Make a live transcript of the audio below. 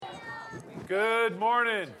Good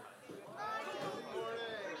morning.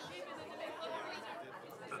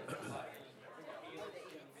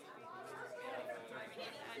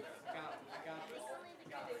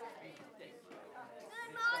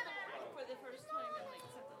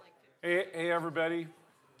 Hey, everybody.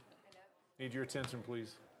 Need your attention,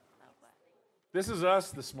 please. This is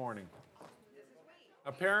us this morning.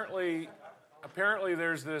 Apparently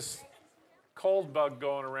there's this cold bug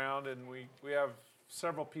going around, and we have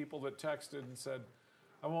several people that texted and said,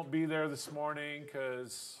 I won't be there this morning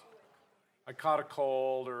because I caught a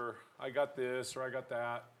cold, or I got this, or I got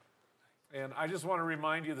that. And I just want to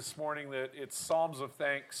remind you this morning that it's Psalms of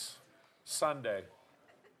Thanks Sunday.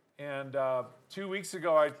 And 2 weeks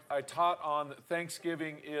ago, I taught on that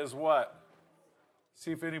Thanksgiving is what?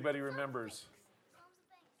 See if anybody remembers.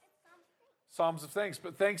 Psalms of Thanks.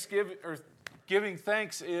 But Thanksgiving, or giving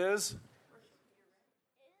thanks is...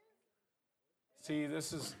 See,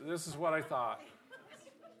 this is what I thought.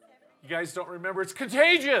 You guys don't remember? It's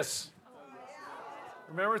contagious.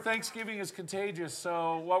 Remember, Thanksgiving is contagious.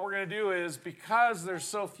 So what we're going to do is, because there's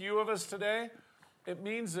so few of us today, it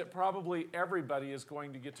means that probably everybody is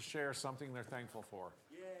going to get to share something they're thankful for.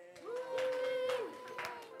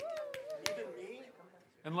 Even me?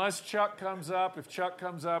 Unless Chuck comes up. If Chuck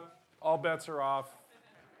comes up, all bets are off.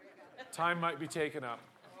 Time might be taken up.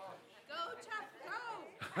 Go, Chuck,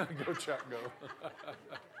 go! Go, Chuck, go.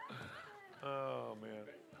 Oh, man.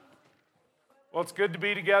 Well, it's good to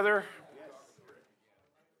be together.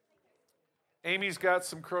 Amy's got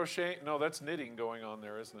some crochet. No, that's knitting going on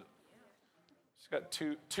there, isn't it? She's got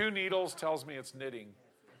two needles, tells me it's knitting.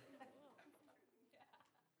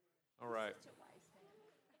 All right.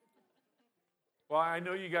 Well, I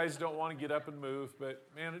know you guys don't want to get up and move, but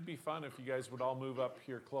man, it'd be fun if you guys would all move up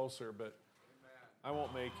here closer, but I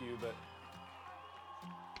won't make you, but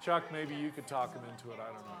Chuck, maybe you could talk him into it, I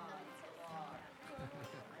don't know.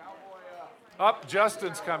 Up,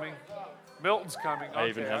 Justin's coming. Milton's coming. I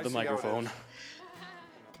even have the microphone.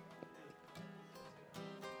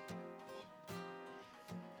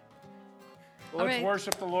 Well, let's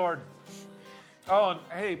worship the Lord. Oh, and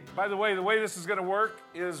hey, by the way this is going to work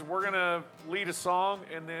is we're going to lead a song,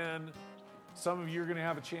 and then some of you are going to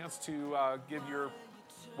have a chance to give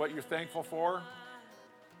what you're thankful for,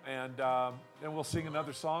 and then we'll sing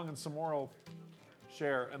another song, and some more will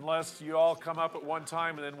share. Unless you all come up at one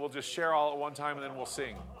time, and then we'll just share all at one time, and then we'll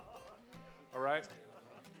sing. All right?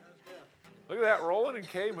 Look at that. Roland and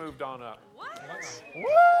Kay moved on up. What?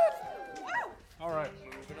 All right.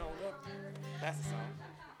 That's the song.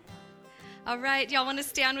 All right, y'all want to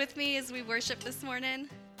stand with me as we worship this morning?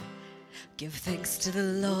 Give thanks to the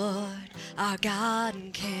Lord, our God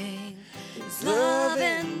and King. His love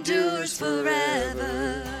endures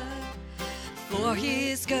forever. For he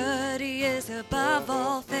is good, he is above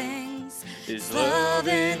all things. His love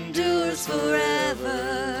endures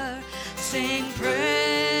forever. Sing praise,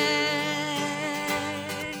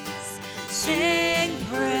 sing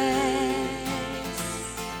praise.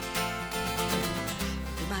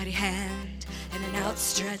 The mighty hand and an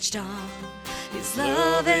outstretched arm. His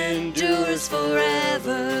love endures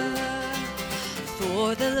forever.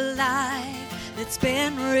 For the life that's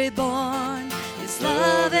been reborn, His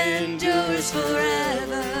love endures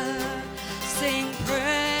forever. Sing praise,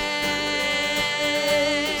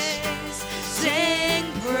 sing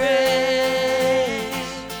praise,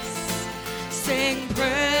 sing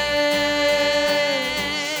praise,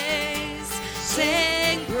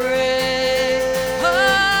 sing praise.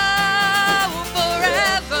 Oh,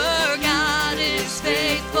 forever God is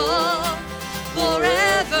faithful,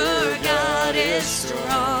 forever God is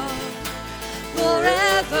strong,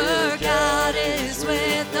 forever God is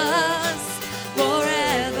with us,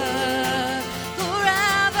 forever,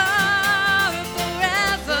 forever,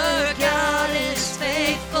 forever God is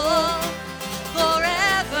faithful,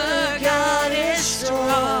 forever God is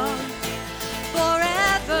strong,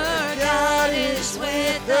 forever God is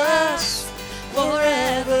with us,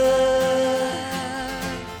 forever.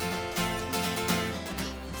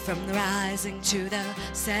 From the rising to the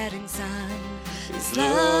setting sun, His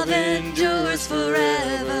love endures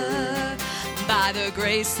forever. By the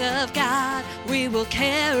grace of God, we will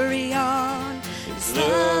carry on. His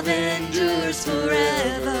love endures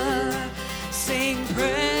forever. Sing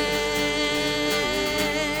praise,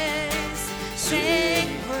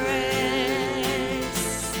 sing praise.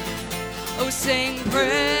 Oh, sing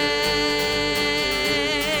praise,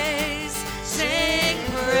 sing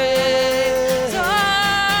praise.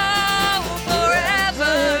 Oh,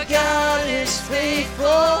 forever God is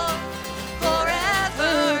faithful,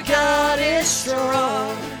 forever God is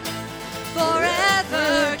strong,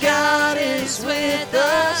 forever God is with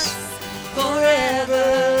us, forever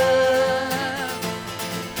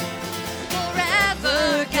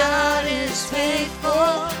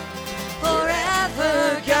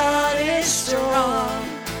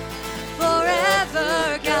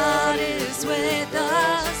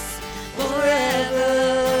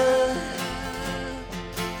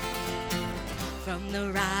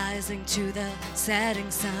rising to the setting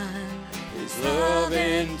sun. His love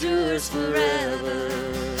endures forever.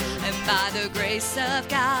 And by the grace of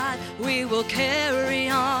God, we will carry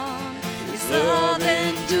on. His love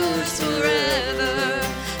endures forever.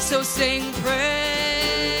 So sing praise,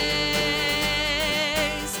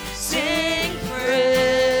 sing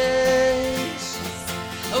praise.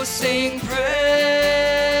 Oh, sing praise,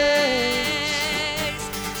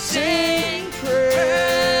 sing praise.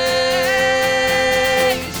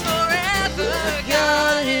 Forever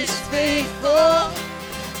God is faithful.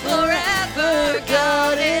 Forever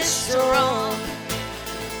God is strong.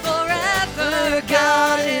 Forever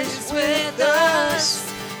God is with us.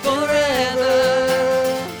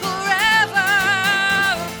 Forever, forever,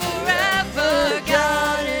 forever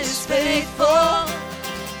God is faithful.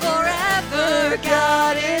 Forever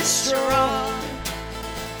God is strong.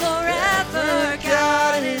 Forever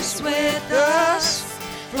God is with us.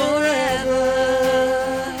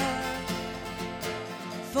 Forever,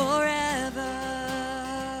 forever,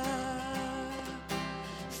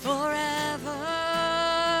 forever,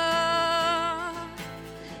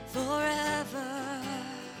 forever,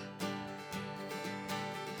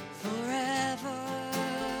 forever.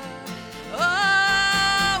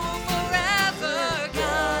 Oh, forever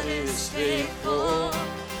God is faithful.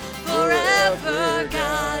 Forever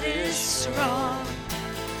God is strong.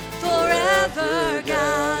 Forever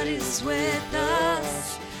God is with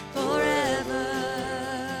us. Forever,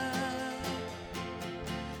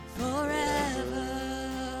 forever.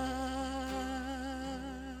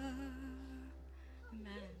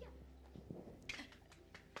 Amen.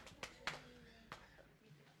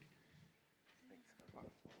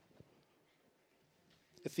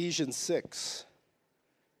 Ephesians 6.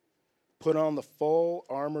 Put on the full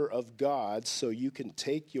armor of God so you can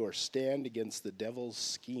take your stand against the devil's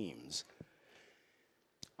schemes.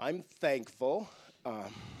 I'm thankful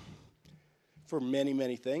for many,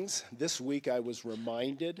 many things. This week I was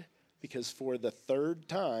reminded, because for the third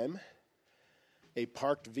time, a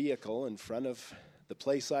parked vehicle in front of the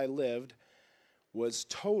place I lived was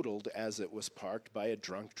totaled as it was parked by a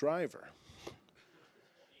drunk driver.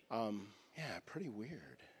 Yeah, pretty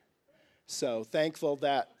weird. So thankful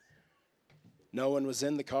that no one was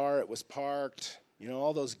in the car, it was parked,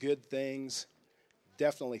 all those good things.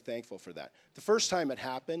 Definitely thankful for that. The first time it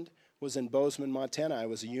happened was in Bozeman, Montana. I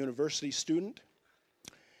was a university student,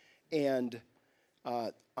 and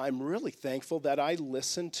I'm really thankful that I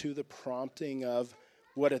listened to the prompting of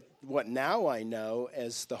what now I know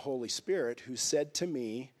as the Holy Spirit, who said to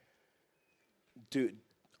me,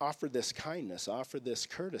 offer this kindness, offer this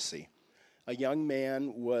courtesy. A young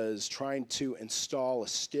man was trying to install a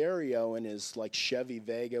stereo in his Chevy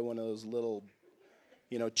Vega, one of those little,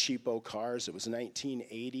 cheapo cars. It was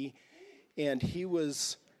 1980. And he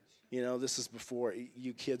was, this is before,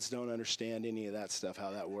 you kids don't understand any of that stuff, how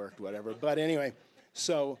that worked, whatever. But anyway,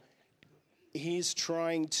 so he's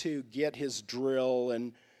trying to get his drill,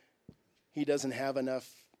 and he doesn't have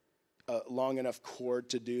long enough cord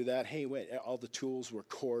to do that. Hey, wait, all the tools were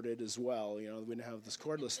corded as well. We didn't have this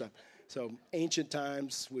cordless stuff. So ancient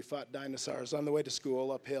times, we fought dinosaurs on the way to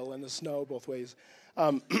school, uphill in the snow, both ways.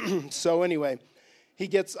 So anyway,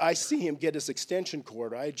 I see him get his extension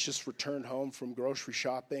cord. I had just returned home from grocery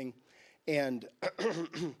shopping and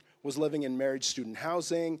was living in married student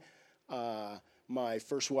housing. My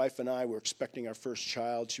first wife and I were expecting our first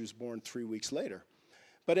child. She was born 3 weeks later.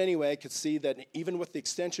 But anyway, I could see that even with the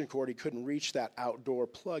extension cord, he couldn't reach that outdoor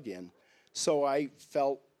plug-in. So I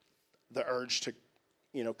felt the urge to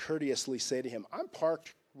courteously say to him, I'm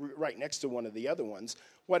parked right next to one of the other ones.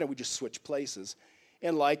 Why don't we just switch places?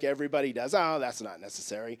 And like everybody does, that's not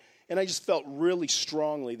necessary. And I just felt really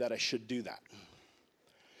strongly that I should do that.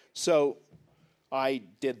 So I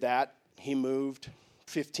did that. He moved.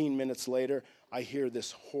 15 minutes later, I hear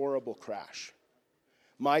this horrible crash.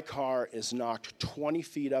 My car is knocked 20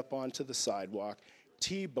 feet up onto the sidewalk,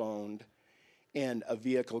 T-boned, and a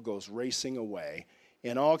vehicle goes racing away,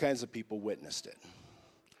 and all kinds of people witnessed it.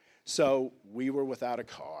 So we were without a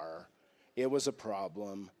car. It was a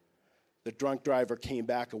problem. The drunk driver came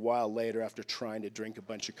back a while later after trying to drink a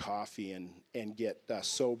bunch of coffee and get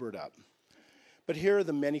sobered up. But here are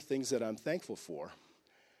the many things that I'm thankful for.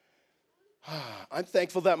 I'm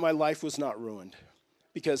thankful that my life was not ruined,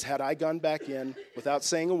 because had I gone back in without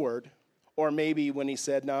saying a word, or maybe when he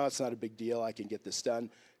said, no, it's not a big deal, I can get this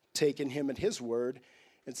done, taken him at his word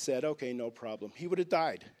and said, okay, no problem, he would have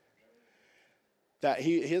died.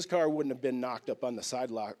 His car wouldn't have been knocked up on the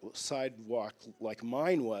sidewalk like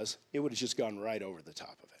mine was. It would have just gone right over the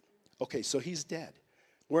top of it. Okay, so he's dead.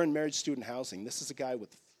 We're in married student housing. This is a guy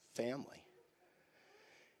with family.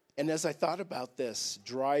 And as I thought about this,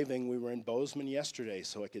 driving, we were in Bozeman yesterday,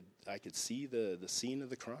 so I could see the scene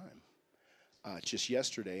of the crime just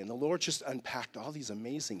yesterday. And the Lord just unpacked all these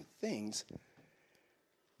amazing things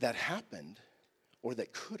that happened or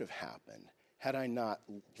that could have happened had I not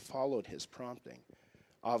followed his prompting.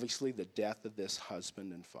 Obviously, the death of this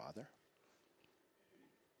husband and father.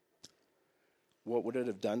 What would it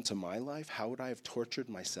have done to my life? How would I have tortured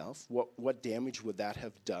myself? What damage would that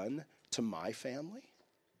have done to my family?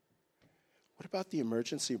 What about the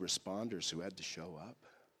emergency responders who had to show up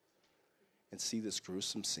and see this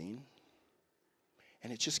gruesome scene?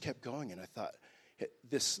 And it just kept going, and I thought,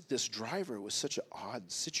 this driver was such an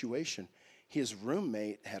odd situation. His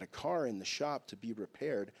roommate had a car in the shop to be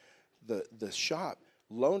repaired. The shop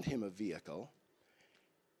loaned him a vehicle.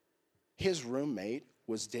 His roommate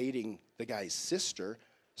was dating the guy's sister,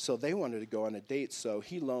 so they wanted to go on a date, so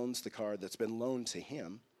he loans the car that's been loaned to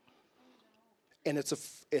him. And it's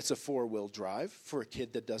a four-wheel drive for a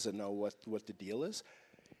kid that doesn't know what the deal is.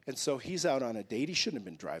 And so he's out on a date. He shouldn't have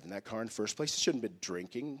been driving that car in the first place. He shouldn't have been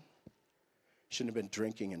drinking. Shouldn't have been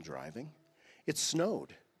drinking and driving. It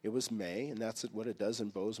snowed. It was May, and that's what it does in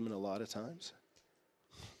Bozeman a lot of times.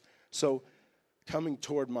 So coming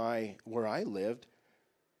toward where I lived,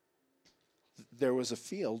 there was a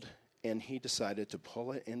field, and he decided to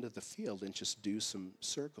pull it into the field and just do some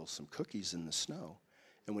circles, some cookies in the snow.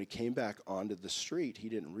 And when he came back onto the street, he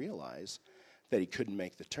didn't realize that he couldn't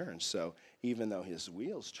make the turn. So even though his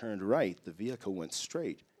wheels turned right, the vehicle went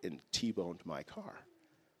straight and T-boned my car.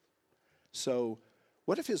 So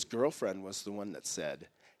what if his girlfriend was the one that said,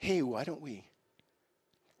 hey, why don't we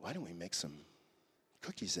make some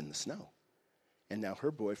cookies in the snow? And now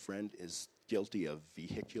her boyfriend is guilty of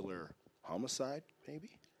vehicular homicide,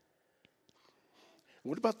 maybe?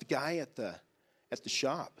 What about the guy at the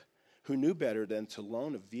shop who knew better than to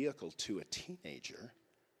loan a vehicle to a teenager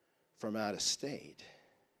from out of state?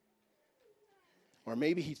 Or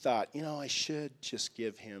maybe he thought, I should just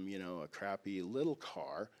give him, a crappy little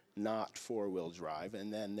car, not four-wheel drive,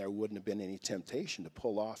 and then there wouldn't have been any temptation to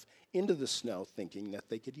pull off into the snow thinking that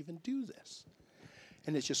they could even do this.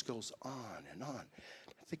 And it just goes on and on.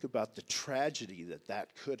 Think about the tragedy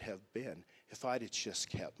that could have been if I'd have just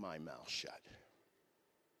kept my mouth shut.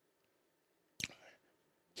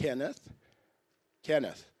 Kenneth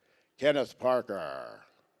Parker.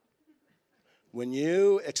 When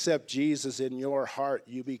you accept Jesus in your heart,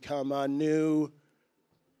 you become a new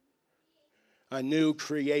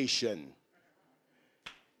creation.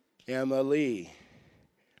 Emily,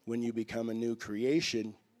 when you become a new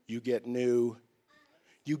creation, you get new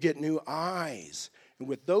eyes. And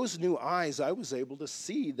with those new eyes, I was able to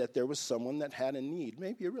see that there was someone that had a need,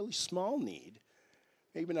 maybe a really small need.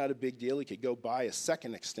 Maybe not a big deal. He could go buy a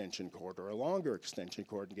second extension cord or a longer extension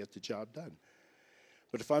cord and get the job done.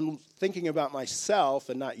 But if I'm thinking about myself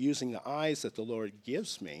and not using the eyes that the Lord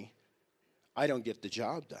gives me, I don't get the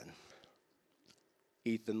job done.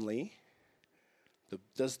 Ethan Lee,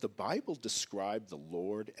 does the Bible describe the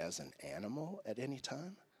Lord as an animal at any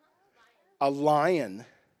time? A lion.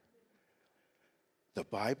 The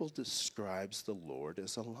Bible describes the Lord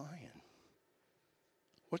as a lion.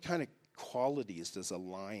 What kind of qualities does a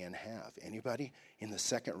lion have? Anybody in the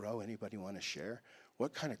second row, anybody want to share?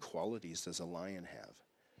 What kind of qualities does a lion have?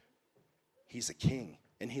 He's a king.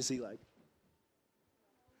 And he's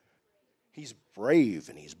brave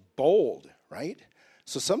and he's bold, right?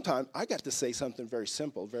 So sometimes I got to say something very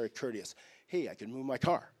simple, very courteous. Hey, I can move my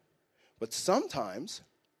car. But sometimes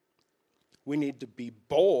we need to be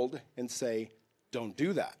bold and say, don't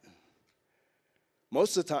do that.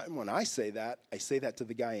 Most of the time when I say that to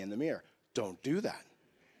the guy in the mirror. Don't do that,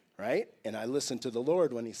 right? And I listen to the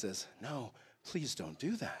Lord when he says, no, please don't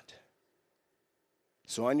do that.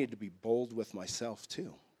 So I need to be bold with myself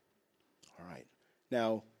too. All right.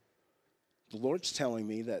 Now, the Lord's telling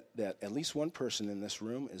me that at least one person in this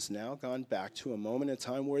room has now gone back to a moment in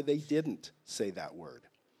time where they didn't say that word.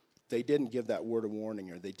 They didn't give that word of warning,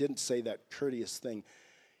 or they didn't say that courteous thing,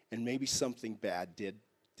 and maybe something bad did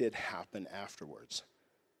happen afterwards.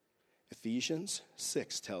 Ephesians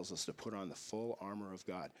 6 tells us to put on the full armor of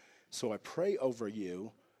God. So I pray over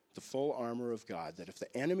you, the full armor of God, that if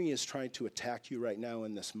the enemy is trying to attack you right now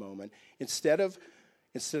in this moment, instead of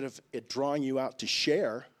it drawing you out to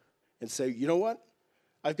share and say, you know what?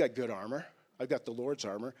 I've got good armor. I've got the Lord's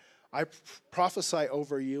armor. I prophesy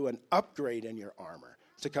over you an upgrade in your armor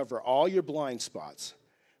to cover all your blind spots,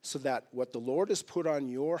 so that what the Lord has put on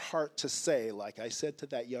your heart to say, like I said to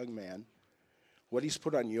that young man, what he's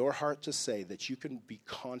put on your heart to say, that you can be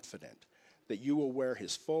confident that you will wear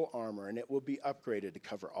his full armor and it will be upgraded to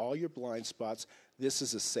cover all your blind spots. This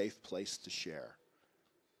is a safe place to share.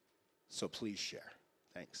 So please share.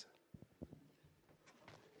 Thanks.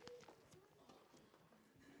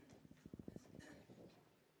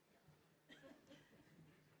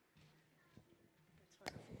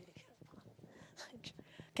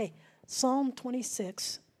 Okay, Psalm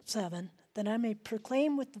 26:7, that I may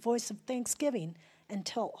proclaim with the voice of thanksgiving and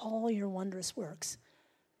tell all your wondrous works.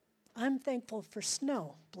 I'm thankful for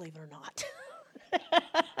snow, believe it or not.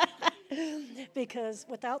 Because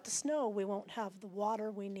without the snow, we won't have the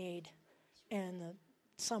water we need in the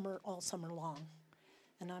summer, all summer long.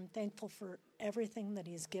 And I'm thankful for everything that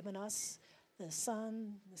he's given us, the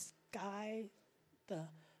sun, the sky, the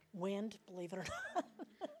wind, believe it or not.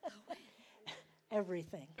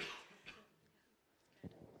 Everything.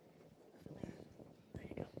 There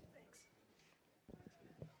you go. Thanks.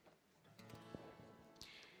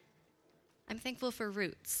 I'm thankful for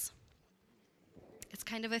roots. It's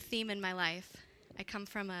kind of a theme in my life. I come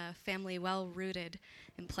from a family well rooted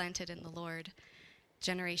and planted in the Lord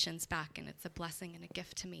generations back, and it's a blessing and a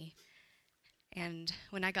gift to me. And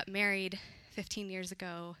when I got married 15 years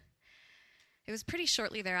ago, it was pretty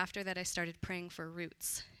shortly thereafter that I started praying for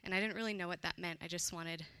roots. And I didn't really know what that meant. I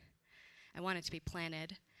wanted to be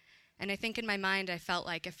planted. And I think in my mind, I felt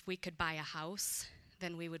like if we could buy a house,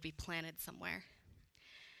 then we would be planted somewhere.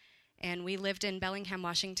 And we lived in Bellingham,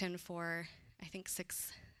 Washington for, I think,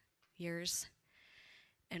 6 years.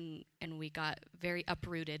 And we got very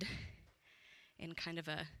uprooted in kind of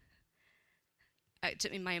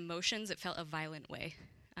in my emotions, it felt a violent way.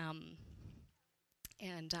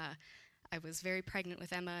 I was very pregnant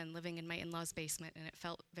with Emma and living in my in-laws' basement, and it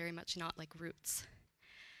felt very much not like roots.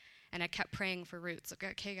 And I kept praying for roots.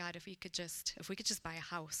 Okay, God, if we could just buy a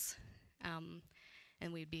house,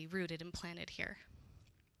 and we'd be rooted and planted here.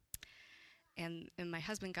 And my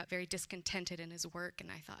husband got very discontented in his work, and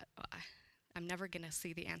I thought, I'm never going to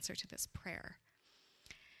see the answer to this prayer.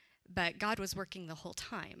 But God was working the whole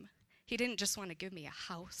time. He didn't just want to give me a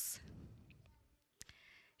house.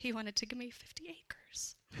 He wanted to give me 50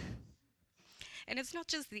 acres. And it's not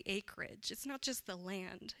just the acreage. It's not just the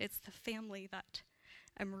land. It's the family that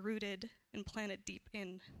I'm rooted and planted deep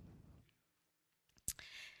in.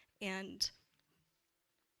 And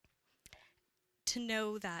to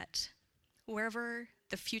know that wherever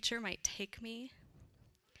the future might take me,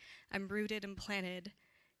 I'm rooted and planted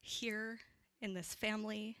here in this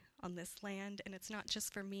family, on this land, and it's not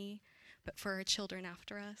just for me, but for our children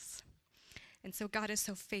after us. And so God is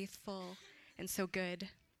so faithful and so good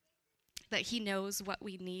that he knows what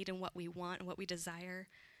we need and what we want and what we desire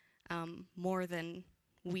more than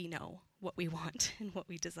we know what we want and what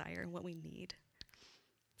we desire and what we need.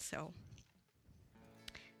 So,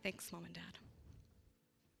 thanks, Mom and Dad.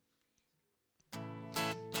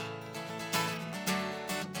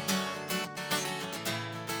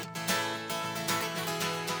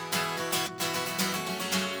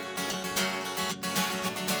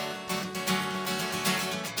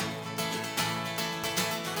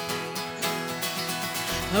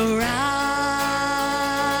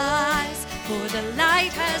 Arise, for the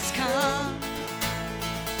light has come.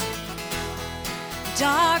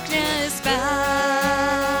 Darkness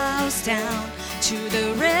bows down to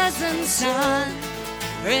the risen sun,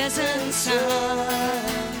 risen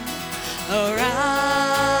sun. Arise,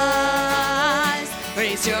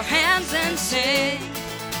 raise your hands and sing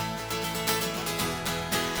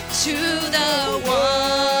to the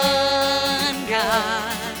one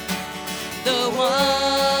God, the one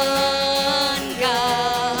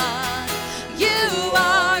God. You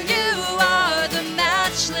are the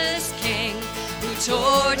matchless King who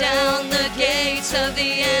tore down the gates of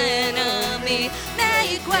the enemy.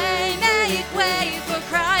 Make way for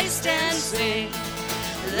Christ and sing.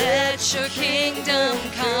 Let your kingdom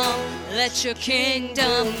come, let your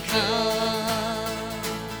kingdom come.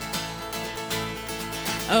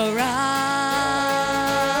 Arise,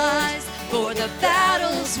 for the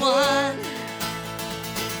battle's won.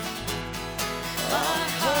 Our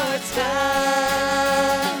hearts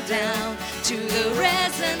bow down to the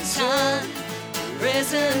risen sun,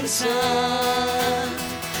 risen sun.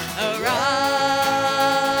 Arise,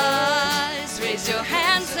 raise your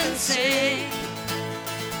hands and sing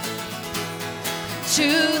to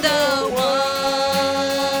the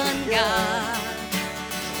one God,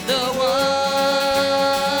 the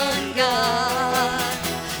one God.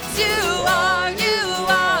 You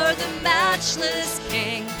are the matchless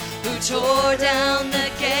King who tore down the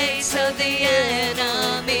gates of the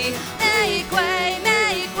enemy. Make way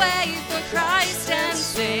for Christ and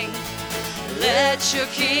sing. Let your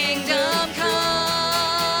kingdom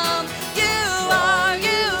come. You are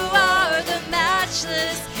the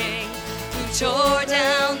matchless King who tore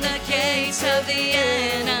down the gates of the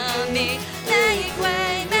enemy.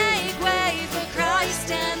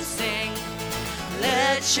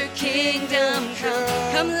 let your kingdom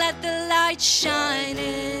come. Come, let the light shine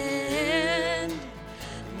in.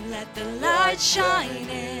 Let the light shine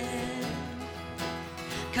in.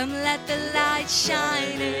 Come, let the light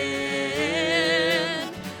shine in.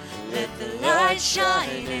 Let the light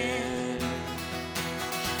shine in.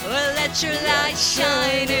 Well, let your light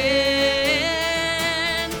shine in.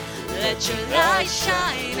 Let your light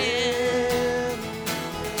shine in.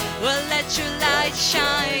 Well, let your light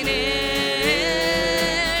shine in.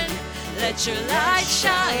 Let your light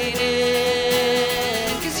shine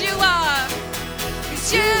in. 'Cause you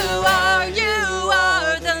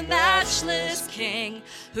are the matchless King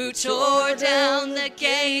who tore down the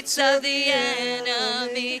gates of the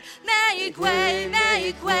enemy. Make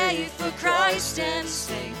way for Christ and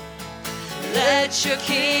sing. Let your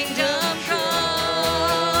kingdom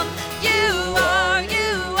come. You are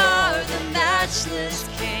the matchless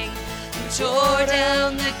King who tore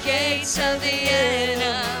down the gates of the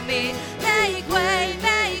enemy. Make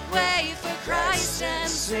way for Christ and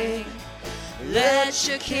sing. Let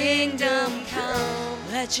your kingdom come.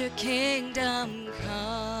 Let your kingdom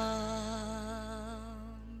come.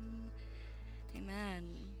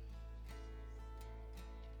 Amen.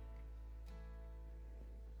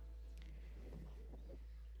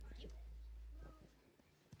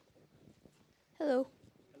 Hello.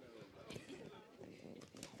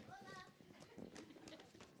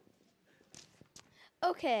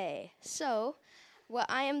 Okay, so what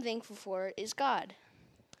I am thankful for is God.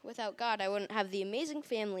 Without God, I wouldn't have the amazing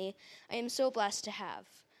family I am so blessed to have.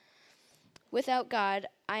 Without God,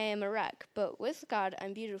 I am a wreck, but with God,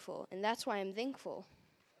 I'm beautiful, and that's why I'm thankful.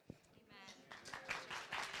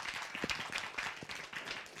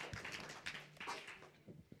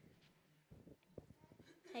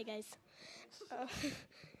 Hi guys.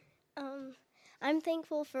 I'm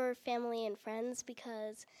thankful for family and friends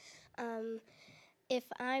because if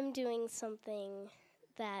I'm doing something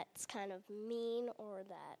that's kind of mean or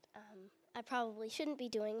that I probably shouldn't be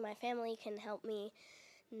doing, my family can help me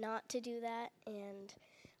not to do that. And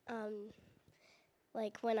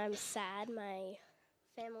like when I'm sad, my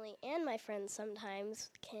family and my friends sometimes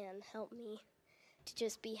can help me to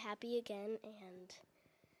just be happy again. And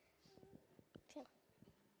yeah.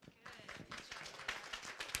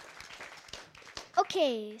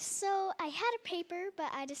 Okay, so I had a paper,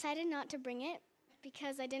 but I decided not to bring it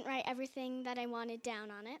because I didn't write everything that I wanted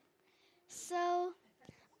down on it. So,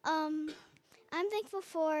 I'm thankful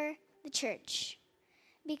for the church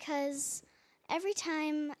because every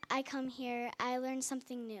time I come here, I learn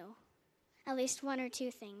something new, at least one or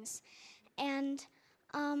two things. And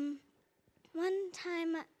one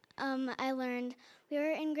time I learned, we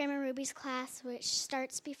were in Grandma Ruby's class, which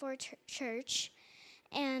starts before church,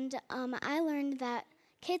 and I learned that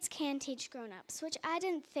kids can teach grown-ups, which I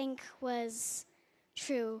didn't think was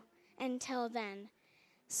true until then.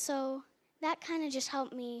 So that kind of just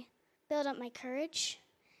helped me build up my courage,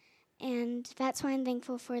 and that's why I'm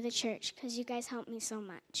thankful for the church, because you guys helped me so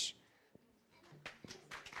much.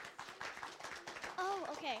 Oh,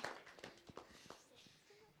 okay.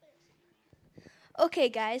 Okay,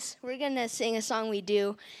 guys, we're going to sing a song we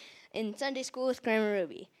do in Sunday school with Grandma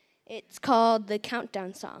Ruby. It's called the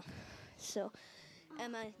Countdown Song. So,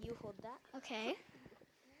 Emma, you hold that. Okay.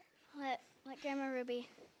 Let Grandma Ruby.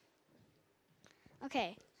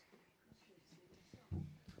 Okay.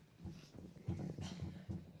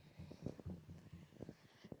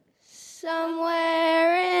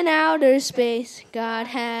 Somewhere in outer space, God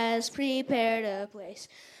has prepared a place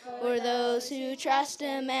for those who trust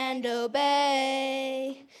Him and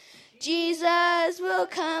obey. Jesus will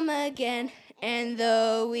come again, and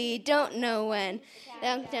though we don't know when,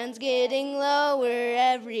 countdown's getting lower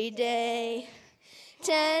every day.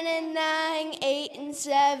 10 and 9, 8 and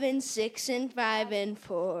 7, 6 and 5 and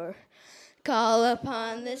 4. Call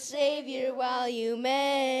upon the Savior while you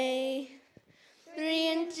may. 3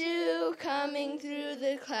 and 2, coming through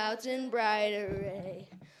the clouds in bright array.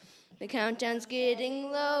 The countdown's getting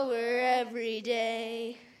lower every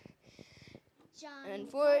day. John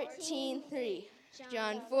 14:3,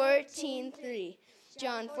 John 14:3,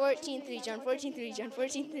 John 14:3, John 14:3, John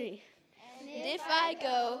 14:3. And if I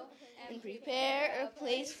go and prepare a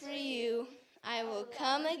place for you, I will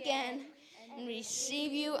come again and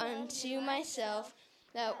receive you unto myself,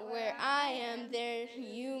 that where I am, there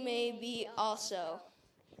you may be also.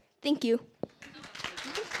 Thank you.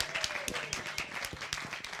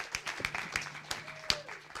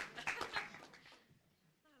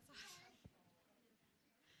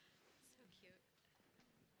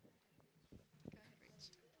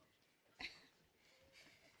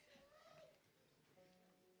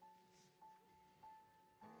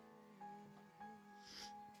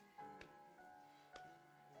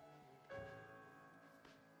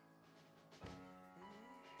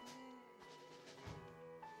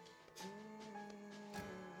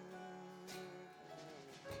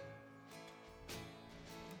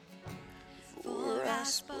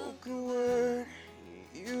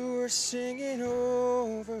 singing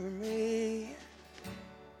over me.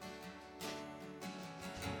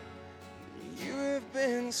 You have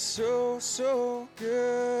been so, so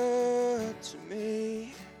good to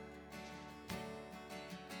me.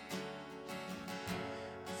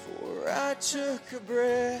 For I took a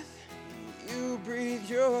breath, you breathed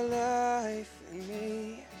your life in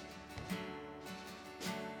me.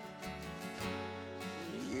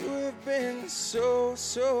 You have been so,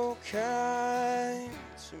 so kind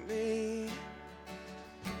to me.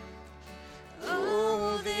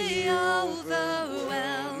 Oh, the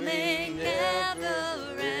overwhelming,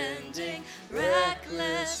 never-ending,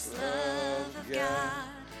 reckless love of God.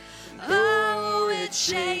 Oh, it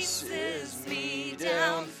chases me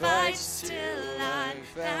down, fights till I'm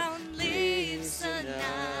found, leaves a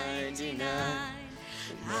 99.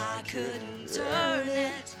 I couldn't earn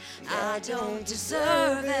it, I don't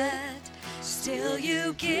deserve it, still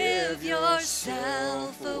you give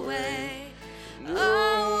yourself away.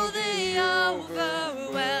 Oh, the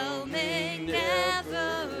overwhelming,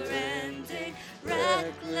 never-ending,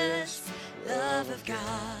 reckless love of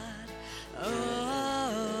God.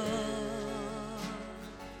 Oh.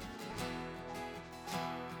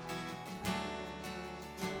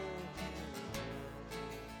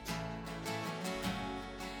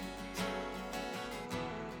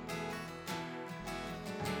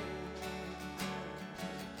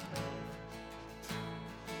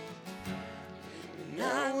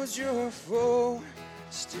 I was your foe,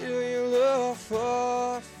 still your love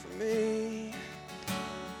fought for me.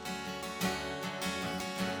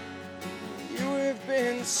 You have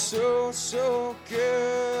been so, so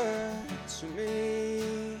good to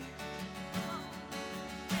me.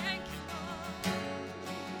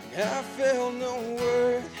 I felt no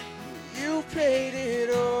worth, you paid it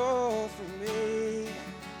all for me.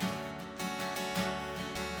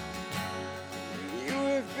 You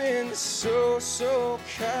have been so, so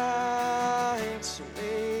kind to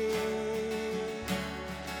me.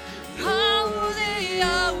 Oh, the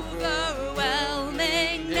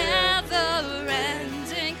overwhelming,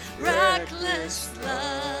 never-ending, reckless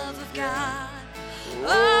love of God.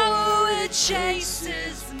 Oh, it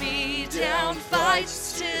chases me down,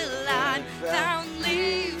 fights till I'm found,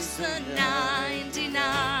 leaves a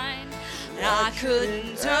 99. I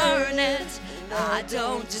couldn't earn it, I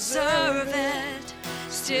don't deserve it,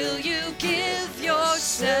 still you give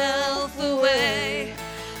yourself away.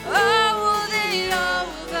 Oh, the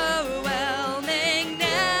overwhelming,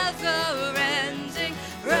 never-ending,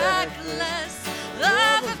 reckless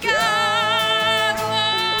love of God.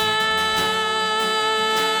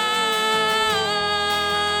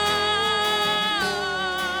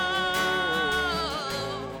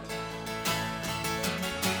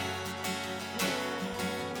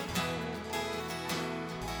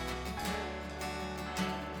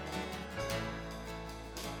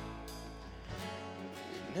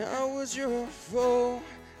 I was your foe,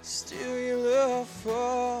 still your love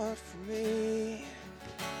fought for me.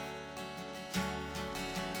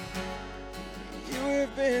 You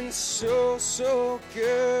have been so, so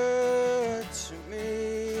good to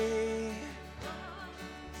me.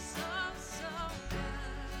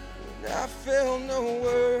 When I felt no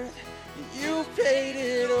worth, you paid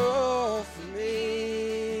it all for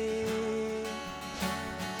me.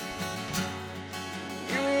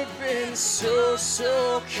 You have been so,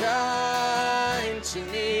 so kind to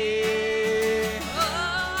me.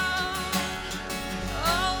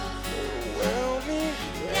 Overwhelming,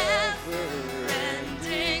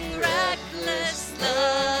 Never-ending, reckless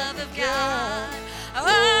love of God.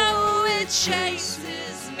 Oh, it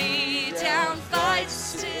chases me down,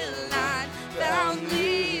 fights till I'm found,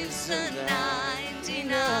 leaves a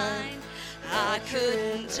 99. I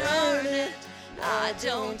couldn't earn it, I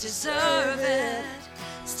don't deserve it,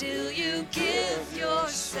 still you give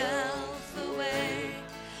yourself away.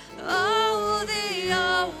 Oh, the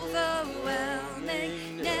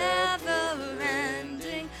overwhelming,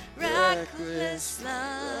 never-ending, reckless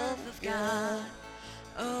love of God.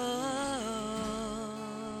 Oh.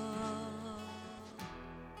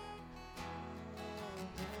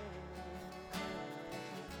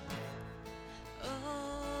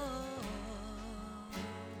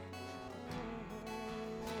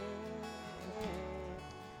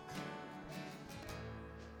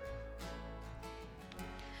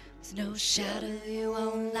 There's no shadow you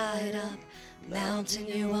won't light up, mountain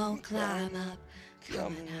you won't climb up,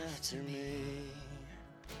 coming after me.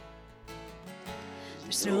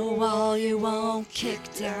 There's no wall you won't kick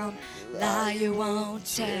down, lie you won't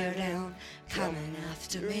tear down, coming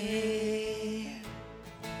after me.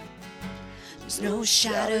 There's no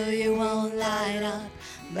shadow you won't light up,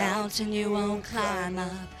 mountain you won't climb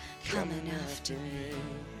up, coming after me.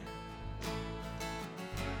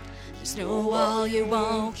 There's no wall you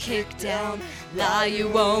won't kick down, lie you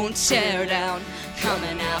won't tear down,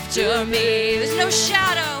 coming after me. There's no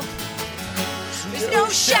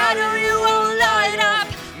shadow you won't light up,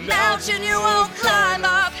 mountain you won't climb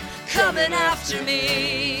up, coming after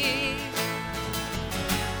me.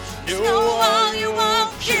 There's no wall you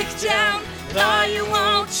won't kick down, lie you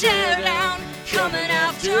won't tear down, coming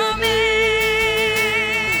after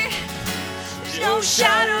me. There's no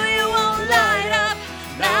shadow you won't light up,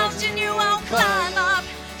 mountain you won't climb up,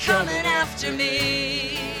 coming after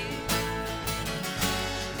me.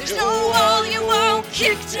 There's no wall you won't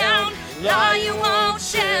kick down, lie you won't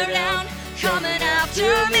tear down, coming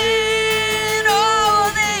after me.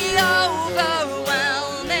 Oh, the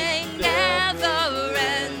overwhelming,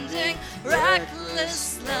 never-ending,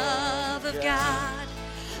 reckless love of God.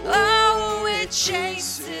 Oh, it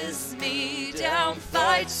chases me down,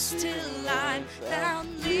 fights till I'm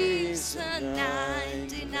found, leaves the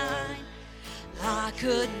 99. I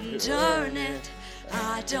couldn't earn it,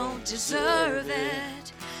 I don't deserve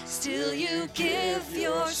it, still you give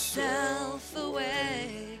yourself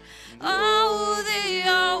away. Oh, the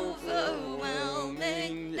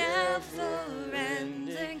overwhelming,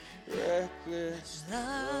 never-ending, reckless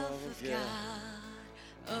love of God.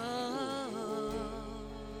 Oh.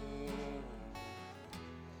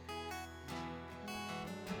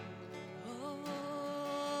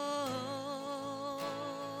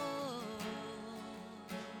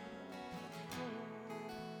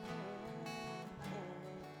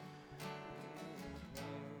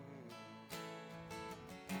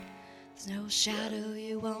 There's no shadow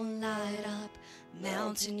you won't light up,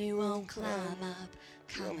 mountain you won't climb up,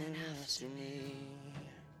 coming after me.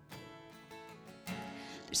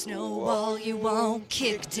 There's no wall you won't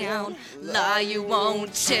kick down, lie you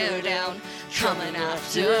won't tear down, coming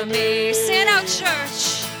after me. Stand out,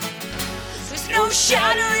 church. There's no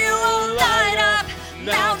shadow you won't light up,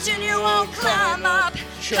 mountain you won't climb up,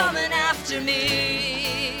 coming after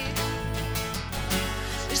me.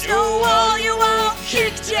 There's no wall you won't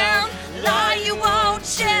kick down, lie you won't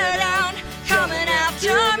tear down, coming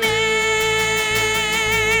after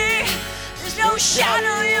me. There's no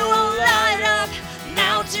shadow you won't light up,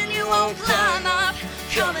 mountain you won't climb up,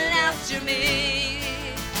 coming after me.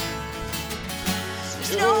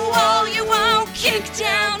 There's no wall you won't kick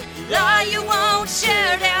down, lie you won't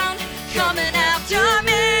tear down, coming after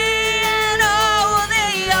me. And oh,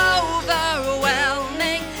 the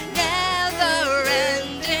overwhelming,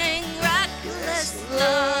 never-ending, reckless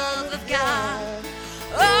love of God.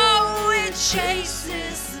 Oh, it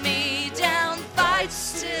chases me down,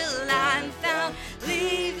 fights till I'm found,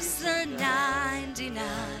 leaves the 99.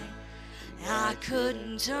 I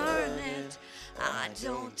couldn't earn it, I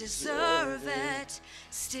don't deserve it,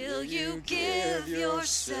 still you give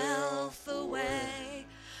yourself away.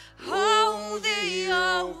 Oh, the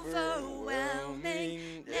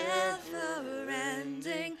overwhelming,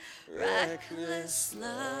 never-ending, reckless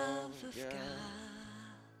love of God.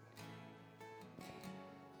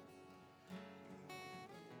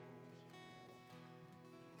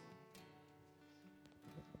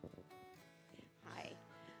 Hi.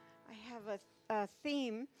 I have a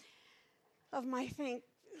theme of my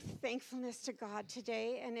thankfulness to God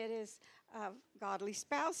today, and it is godly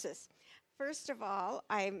spouses. First of all,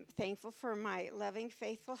 I'm thankful for my loving,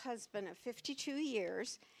 faithful husband of 52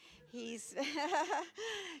 years. He's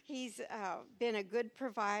been a good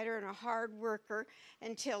provider and a hard worker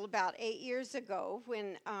until about 8 years ago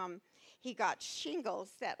when he got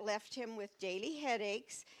shingles that left him with daily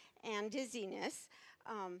headaches and dizziness.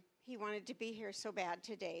 He wanted to be here so bad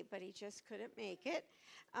today, but he just couldn't make it.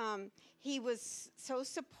 He was so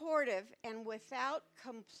supportive and without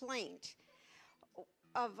complaint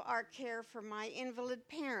of our care for my invalid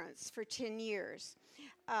parents for 10 years.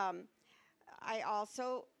 I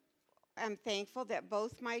also am thankful that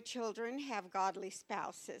both my children have godly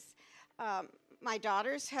spouses. My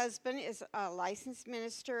daughter's husband is a licensed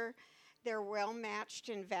minister. They're well matched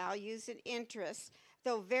in values and interests,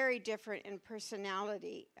 though very different in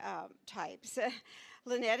personality types.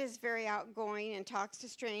 Lynette is very outgoing and talks to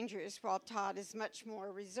strangers, while Todd is much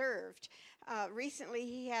more reserved. Recently,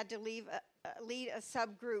 he had to lead a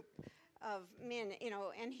subgroup of men,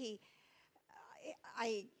 and he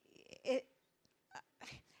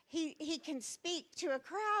can speak to a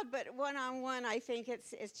crowd, but one-on-one, I think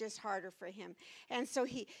it's just harder for him. And so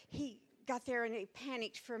he got there and he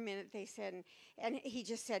panicked for a minute, they said, and he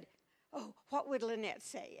just said, "Oh, what would Lynette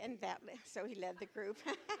say?" And so he led the group.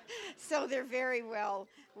 So they're very well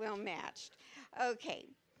matched. Okay,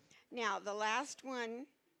 now the last one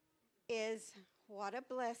is what a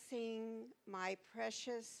blessing, my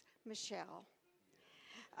precious Michelle.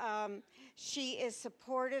 She is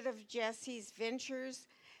supportive of Jesse's ventures.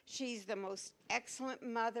 She's the most excellent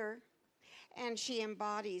mother, and she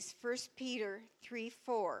embodies 1 Peter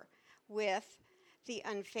 3:4 with the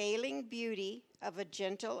unfailing beauty of a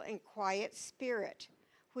gentle and quiet spirit,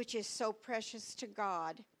 which is so precious to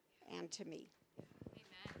God and to me.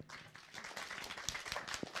 Amen.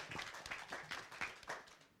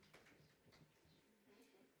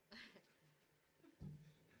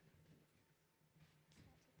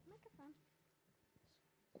 Microphone.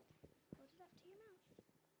 Hold it up to your mouth.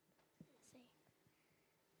 Let's see.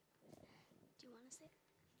 Do you want to say it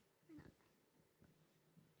or not?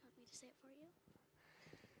 You want me to say it for you?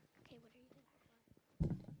 Okay, what are you thankful for?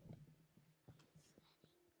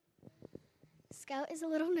 Scout is a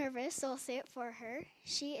little nervous, so I'll say it for her.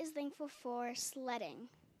 She is thankful for sledding.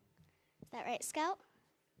 Is that right, Scout?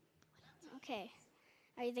 Okay.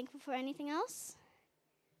 Are you thankful for anything else?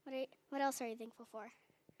 What else are you thankful for?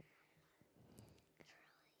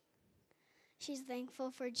 She's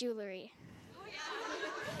thankful for jewelry. Oh, yeah.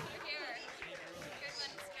 Here. Good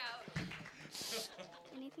one, Scout.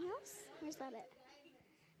 Anything else? Or is that it?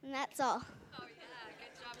 And that's all. Oh, yeah.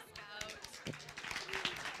 Good job, Scout.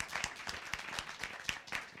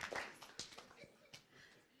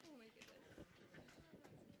 Oh, my goodness.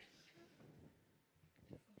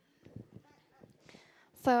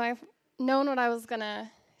 So I've known what I was going to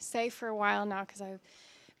say for a while now because I've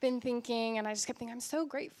been thinking, and I just kept thinking, I'm so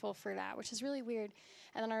grateful for that, which is really weird.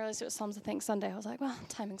 And then I realized it was Psalms of Thanks Sunday. I was like, well,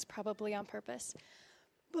 timing's probably on purpose.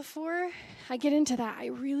 Before I get into that, I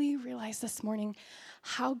really realized this morning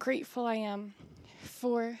how grateful I am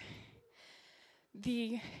for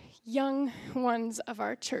the young ones of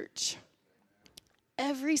our church.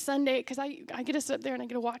 Every Sunday, because I get to sit there and I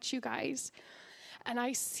get to watch you guys, and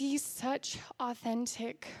I see such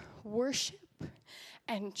authentic worship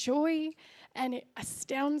and joy, and it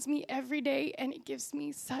astounds me every day, and it gives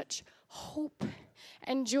me such hope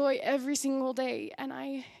and joy every single day. And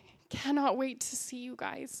I cannot wait to see you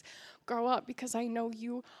guys grow up, because I know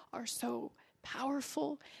you are so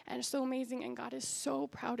powerful and so amazing, and God is so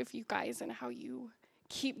proud of you guys and how you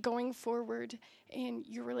keep going forward in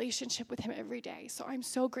your relationship with him every day. So I'm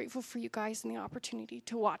so grateful for you guys and the opportunity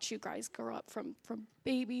to watch you guys grow up from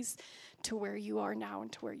babies to where you are now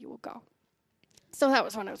and to where you will go. So that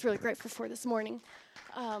was one I was really grateful for this morning.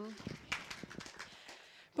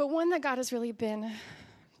 But one that God has really been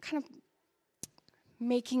kind of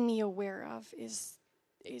making me aware of is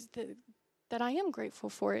that I am grateful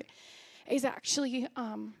for it, is actually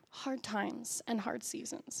hard times and hard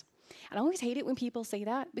seasons. And I always hate it when people say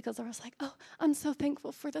that, because I was like, oh, I'm so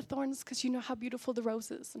thankful for the thorns because you know how beautiful the rose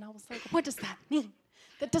is. And I was like, what does that mean?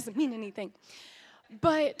 That doesn't mean anything.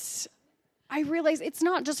 But I realize it's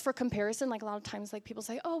not just for comparison. Like a lot of times, like people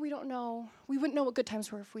say, oh, we don't know. We wouldn't know what good times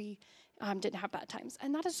were if we didn't have bad times.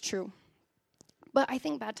 And that is true. But I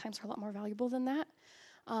think bad times are a lot more valuable than that,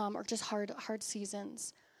 or just hard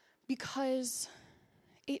seasons, because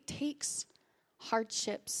it takes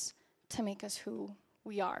hardships to make us who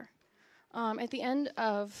we are. At the end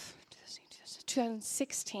of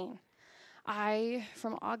 2016,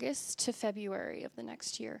 from August to February of the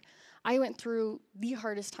next year, I went through the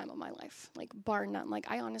hardest time of my life, like bar none. Like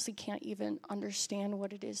I honestly can't even understand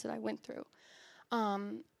what it is that I went through.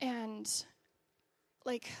 And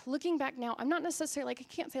like looking back now, I'm not necessarily like, I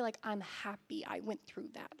can't say like I'm happy I went through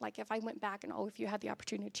that. Like if I went back and if you had the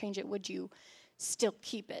opportunity to change it, would you still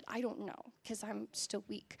keep it? I don't know, because I'm still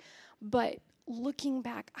weak. But looking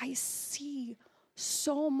back, I see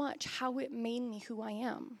so much how it made me who I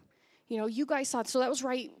am. You know, you guys saw it. So that was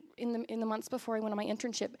right in the months before I went on my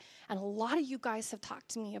internship. And a lot of you guys have talked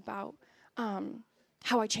to me about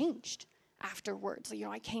how I changed afterwards. You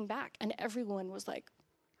know, I came back and everyone was like,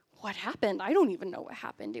 what happened? I don't even know what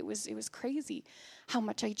happened. It was crazy how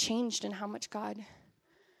much I changed and how much God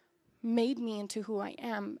made me into who I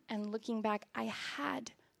am. And looking back, I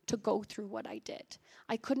had to go through what I did.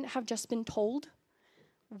 I couldn't have just been told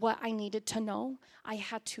what I needed to know. I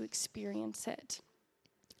had to experience it.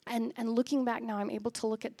 And looking back now, I'm able to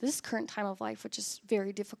look at this current time of life, which is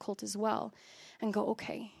very difficult as well, and go,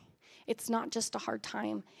 okay, it's not just a hard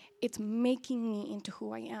time. It's making me into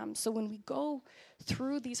who I am. So when we go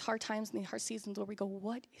through these hard times and these hard seasons where we go,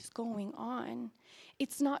 what is going on?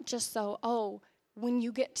 It's not just so, when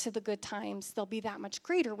you get to the good times, they'll be that much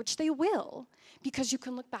greater, which they will, because you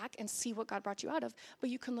can look back and see what God brought you out of, but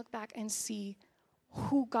you can look back and see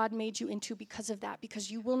who God made you into because of that,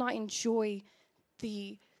 because you will not enjoy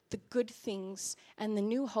the good things and the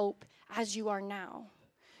new hope as you are now.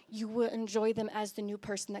 you will enjoy them as the new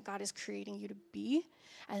person that God is creating you to be.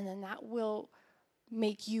 And then that will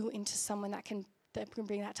make you into someone that can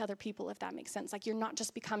bring that to other people, if that makes sense. Like, you're not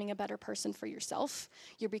just becoming a better person for yourself,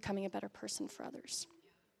 you're becoming a better person for others.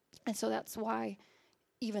 And so that's why,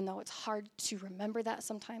 even though it's hard to remember that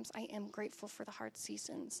sometimes, I am grateful for the hard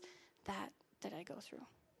seasons that I go through.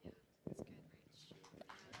 Yeah, that's good.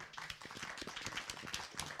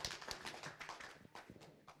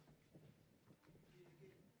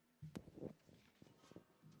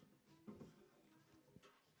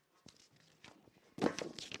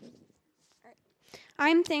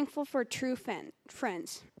 I'm thankful for true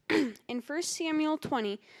friends. In 1 Samuel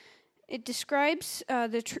 20, it describes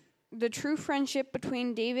the true friendship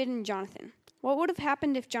between David and Jonathan. What would have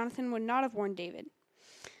happened if Jonathan would not have warned David?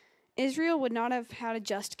 Israel would not have had a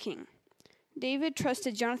just king. David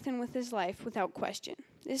trusted Jonathan with his life without question.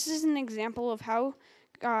 This is an example of how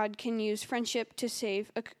God can use friendship to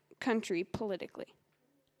save a country politically.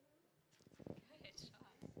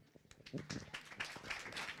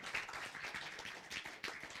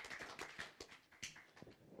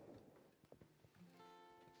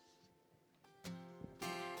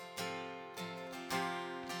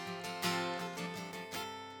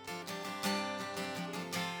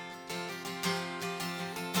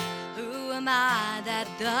 I that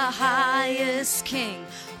the highest king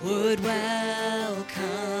would welcome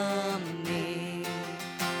me.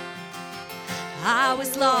 I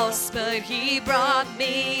was lost, but he brought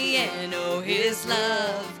me in. Oh, his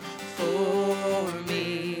love for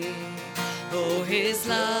me. Oh, his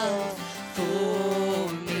love for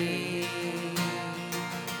me.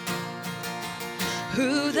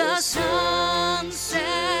 Who the Son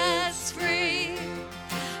sets free,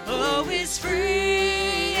 oh, is free.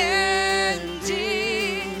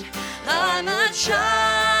 I'm a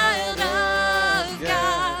child of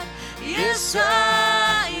God, yes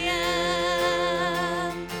I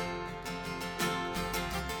am.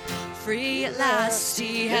 Free at last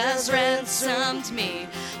he has ransomed me,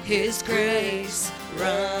 his grace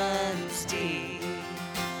runs deep.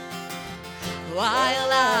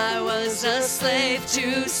 While I was a slave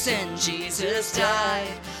to sin, Jesus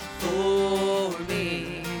died for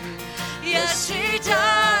me. Yes, he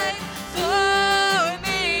died for me.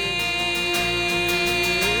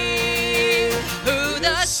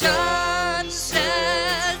 The Son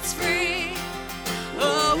sets free,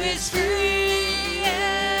 oh, is free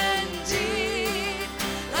indeed.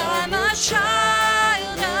 I'm a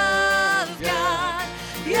child of God,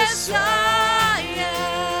 yes I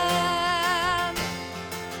am.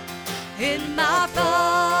 In my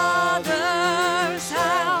Father's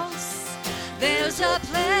house, there's a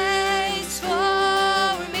place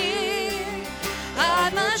for me.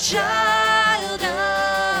 I'm a child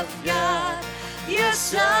of God,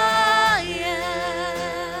 yes I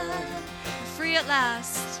am. Free at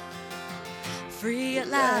last, free at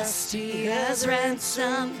last, he has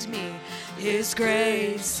ransomed me, his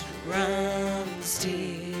grace runs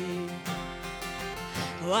deep.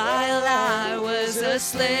 While I was a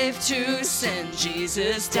slave to sin,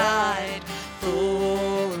 Jesus died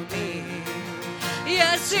for me.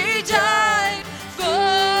 Yes, he died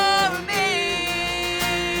for me.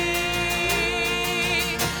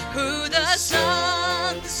 Who the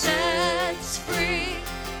Son sets free,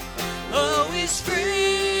 oh, is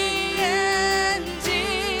free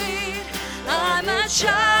indeed. I'm a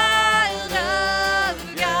child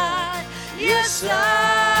of God, yes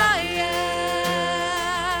I am.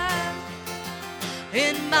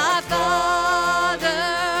 In my Father's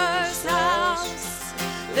house,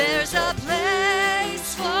 there's a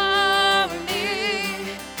place for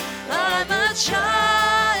me. I'm a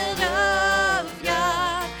child of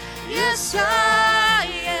God, yes I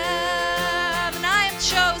am. And I am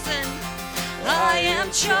chosen, I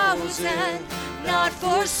am chosen, not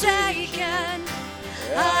forsaken.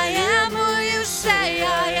 I am who you say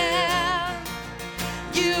I am.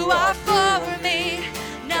 You are for me,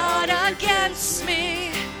 not against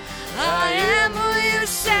me. I am who you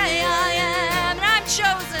say I am. And I'm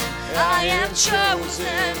chosen, I am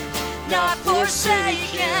chosen, not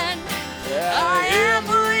forsaken. I am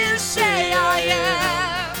who you say I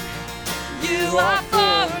am. You are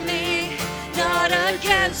for me, not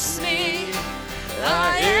against me.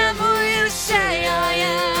 I am who you say I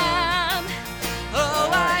am. Oh,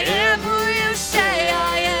 I am who you say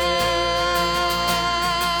I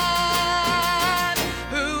am.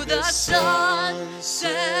 Who the Son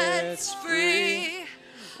sets free,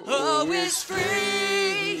 oh, is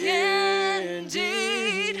free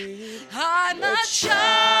indeed. I'm a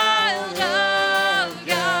child of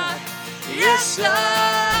God, yes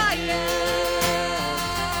I am.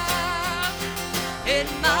 In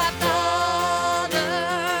my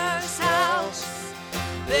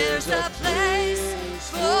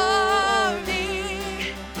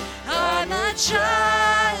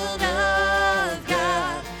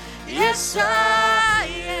Yes, I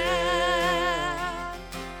am.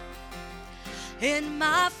 In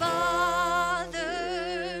my Father's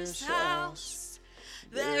house,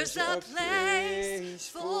 there's a place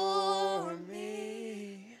for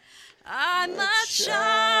me. I'm a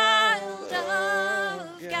child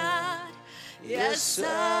of God. Yes,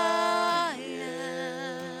 I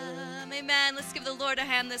am. Amen. Let's give the Lord a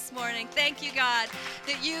hand this morning. Thank you, God,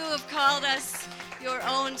 that you have called us your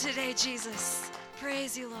own today, Jesus.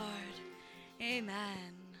 Praise you, Lord.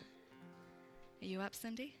 Amen. Are you up,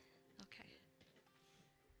 Cindy? Okay.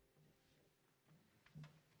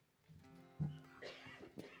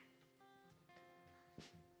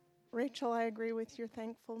 Rachel, I agree with your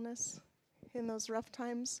thankfulness. In those rough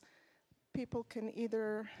times, people can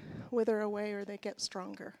either wither away or they get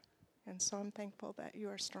stronger. And so I'm thankful that you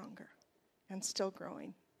are stronger and still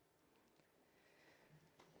growing.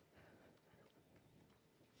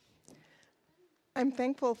 I'm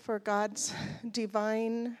thankful for God's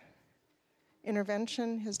divine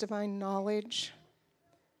intervention, His divine knowledge,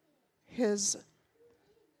 His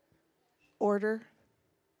order.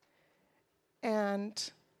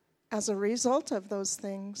 And as a result of those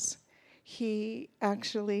things, He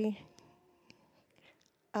actually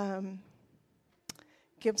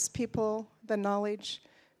gives people the knowledge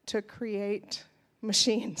to create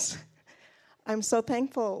machines. I'm so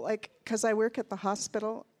thankful, because I work at the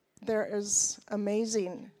hospital. There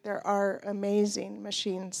are amazing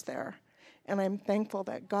machines there. And I'm thankful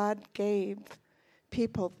that God gave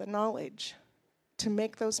people the knowledge to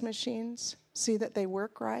make those machines, see that they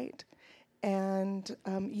work right, and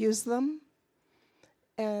use them,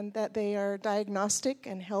 and that they are diagnostic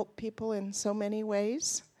and help people in so many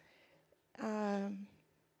ways.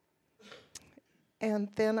 And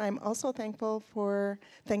then I'm also thankful for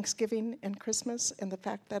Thanksgiving and Christmas and the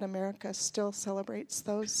fact that America still celebrates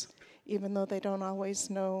those, even though they don't always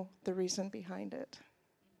know the reason behind it.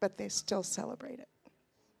 But they still celebrate it.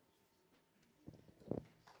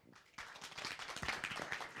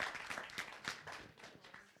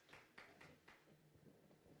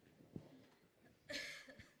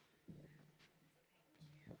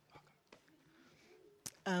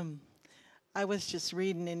 I was just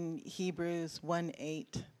reading in Hebrews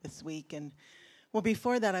 1:8 this week, and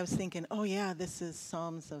before that I was thinking, oh yeah, this is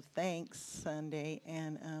Psalms of Thanks Sunday,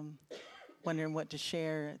 and wondering what to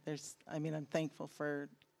share. I'm thankful for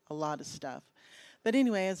a lot of stuff. But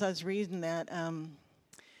anyway, as I was reading that,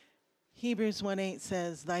 Hebrews 1:8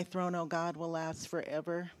 says, "Thy throne, O God, will last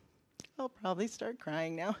forever." I'll probably start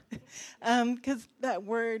crying now, because that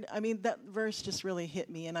verse just really hit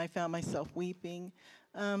me, and I found myself weeping.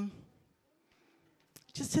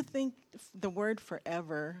 Just to think the word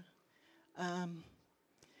forever,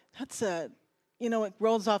 that's it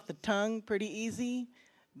rolls off the tongue pretty easy,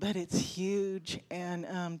 but it's huge. And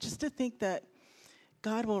just to think that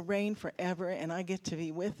God will reign forever and I get to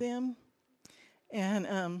be with him.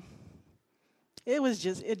 And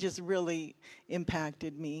it just really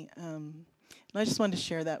impacted me. And I just wanted to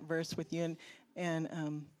share that verse with you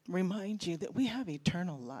and remind you that we have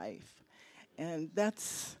eternal life. And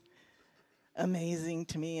that's amazing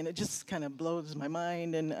to me, and it just kind of blows my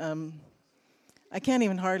mind. And I can't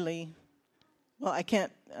even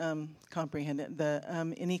comprehend it.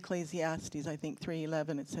 In Ecclesiastes, I think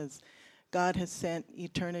 3:11, it says, God has set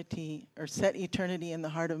eternity in the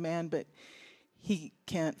heart of man, but he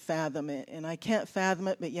can't fathom it. And I can't fathom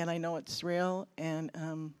it, but yet I know it's real, and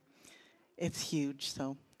it's huge.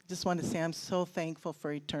 So I just want to say I'm so thankful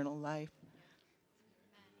for eternal life.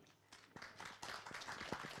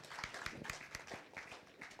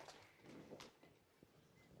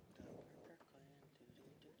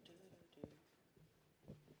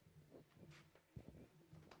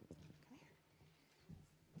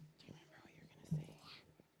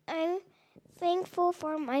 I'm thankful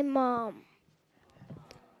for my mom.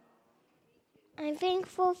 I'm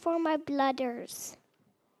thankful for my brothers.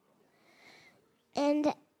 And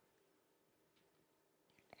what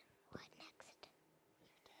next?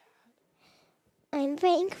 I'm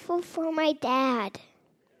thankful for my dad.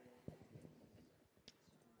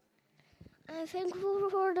 I'm thankful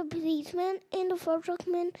for the policeman and the fire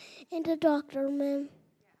truckman and the doctorman.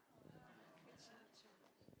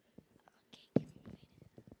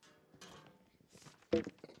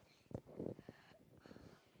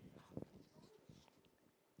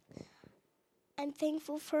 I'm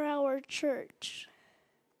thankful for our church.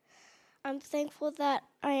 I'm thankful that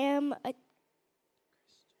I am a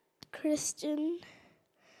Christian,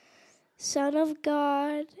 son of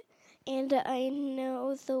God, and I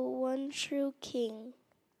know the one true King.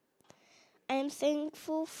 I'm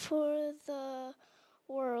thankful for the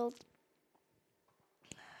world.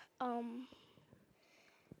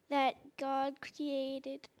 that God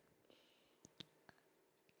created,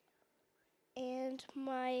 and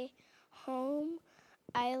my home.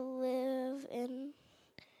 I live in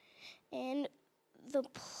the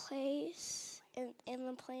place and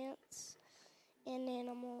the plants and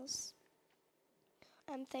animals.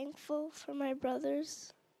 I'm thankful for my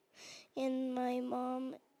brothers and my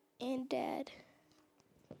mom and dad.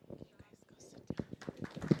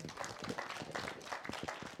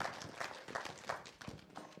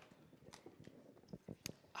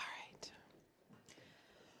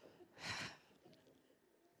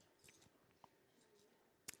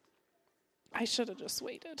 I should have just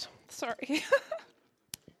waited. Sorry.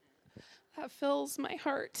 That fills my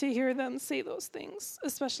heart to hear them say those things,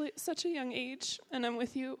 especially at such a young age. And I'm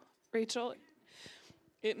with you, Rachel.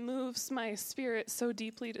 It moves my spirit so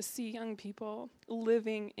deeply to see young people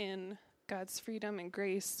living in God's freedom and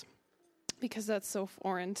grace, because that's so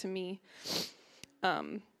foreign to me.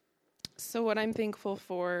 So what I'm thankful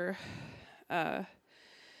for, the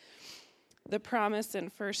promise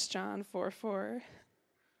in 1 John 4:4,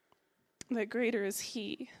 that greater is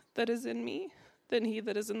he that is in me than he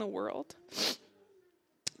that is in the world.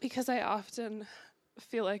 Because I often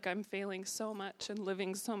feel like I'm failing so much and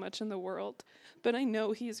living so much in the world, but I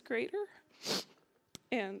know he's greater.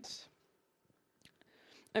 And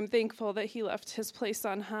I'm thankful that he left his place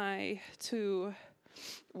on high to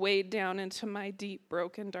wade down into my deep,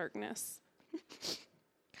 broken darkness.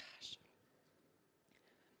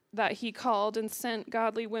 That he called and sent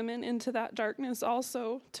godly women into that darkness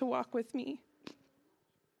also to walk with me,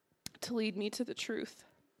 to lead me to the truth,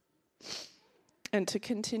 and to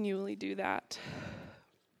continually do that.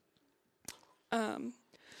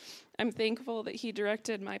 I'm thankful that he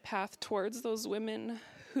directed my path towards those women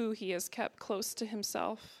who he has kept close to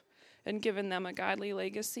himself and given them a godly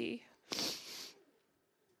legacy.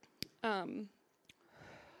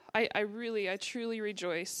 I truly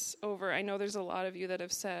rejoice over, I know there's a lot of you that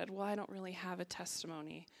have said, well, I don't really have a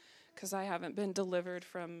testimony because I haven't been delivered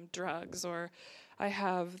from drugs, or I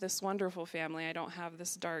have this wonderful family, I don't have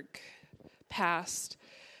this dark past.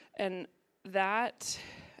 And that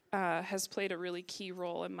has played a really key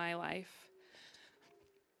role in my life.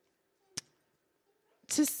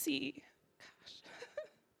 To see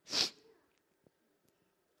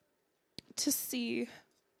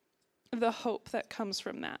the hope that comes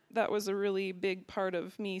from that. That was a really big part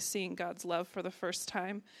of me seeing God's love for the first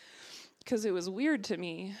time, because it was weird to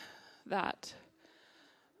me that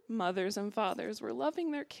mothers and fathers were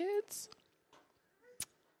loving their kids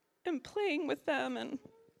and playing with them and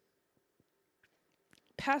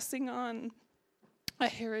passing on a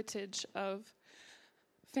heritage of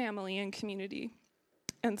family and community.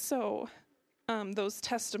 And so those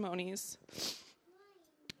testimonies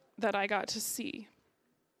that I got to see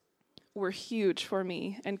were huge for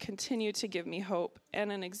me and continue to give me hope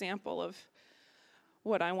and an example of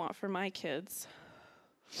what I want for my kids.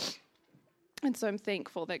 And so I'm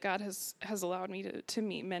thankful that God has allowed me to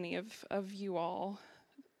meet many of you all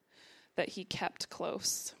that he kept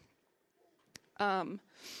close.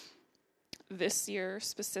 This year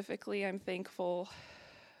specifically, I'm thankful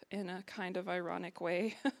in a kind of ironic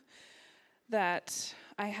way that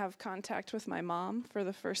I have contact with my mom for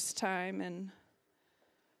the first time in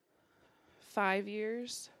 5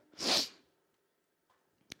 years.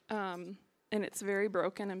 And it's very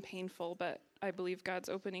broken and painful, but I believe God's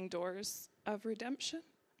opening doors of redemption.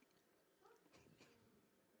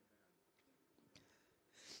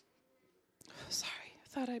 Sorry, I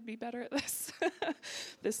thought I'd be better at this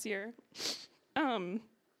this year.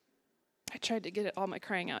 I tried to get all my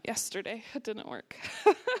crying out yesterday. It didn't work.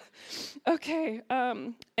 Okay,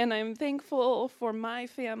 and I'm thankful for my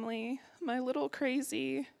family, my little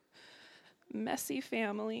crazy, messy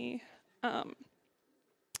family,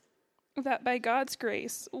 that by God's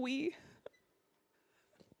grace, we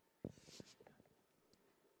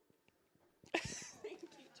thank you,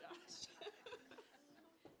 Josh.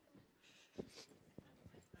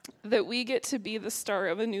 That we get to be the star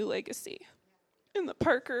of a new legacy in the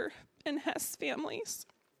Parker and Hess families.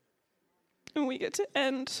 And we get to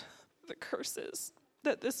end the curses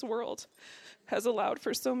that this world has allowed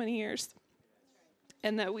for so many years.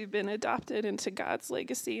 And that we've been adopted into God's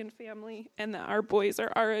legacy and family, and that our boys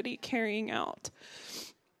are already carrying out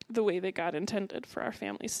the way that God intended for our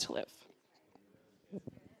families to live.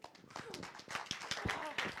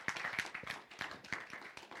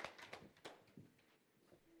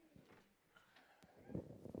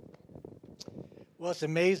 Well, it's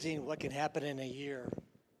amazing what can happen in a year.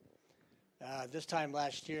 This time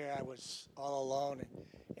last year, I was all alone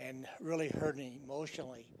and really hurting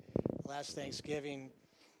emotionally. Last Thanksgiving,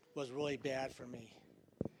 was really bad for me.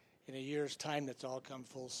 In a year's time, that's all come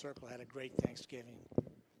full circle. I had a great Thanksgiving.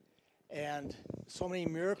 And so many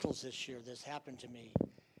miracles this year that's happened to me.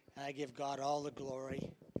 And I give God all the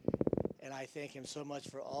glory. And I thank him so much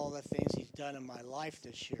for all the things he's done in my life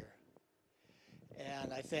this year.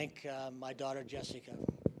 And I thank my daughter, Jessica,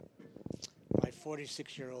 my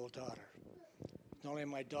 46-year-old daughter. Not only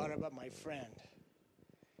my daughter, but my friend.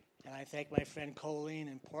 And I thank my friend Colleen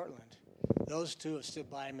in Portland. Those two have stood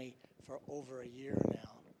by me for over a year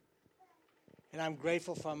now. And I'm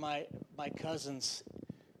grateful for my cousins,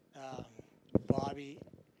 Bobby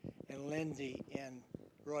and Lindy in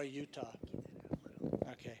Roy, Utah.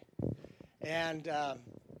 Okay. And I'm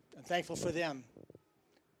thankful for them.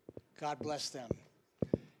 God bless them.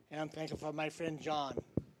 And I'm thankful for my friend John,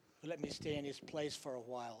 who let me stay in his place for a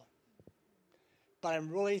while. But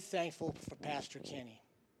I'm really thankful for Pastor Kenny.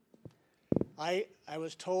 I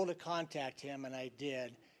was told to contact him, and I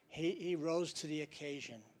did. He rose to the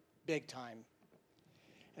occasion, big time.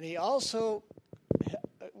 And he also,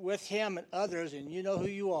 with him and others, and you know who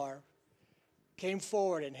you are, came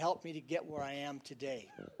forward and helped me to get where I am today.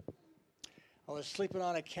 I was sleeping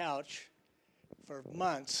on a couch for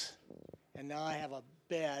months, and now I have a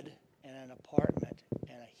bed and an apartment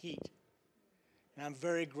and a heat. And I'm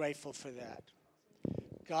very grateful for that.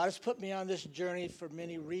 God has put me on this journey for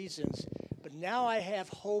many reasons, but now I have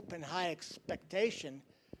hope and high expectation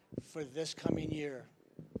for this coming year.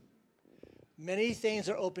 Many things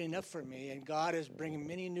are opening up for me, and God is bringing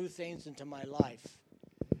many new things into my life.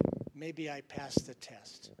 Maybe I passed the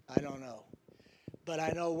test. I don't know. But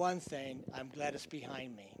I know one thing, I'm glad it's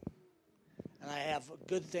behind me. And I have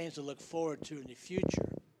good things to look forward to in the future.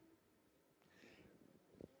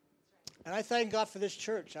 And I thank God for this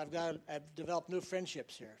church. I've developed new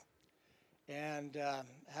friendships here. And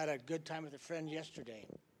had a good time with a friend yesterday.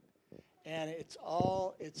 And it's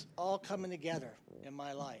all coming together in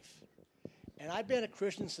my life. And I've been a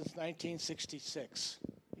Christian since 1966.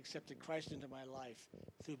 Accepted Christ into my life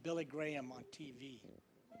through Billy Graham on TV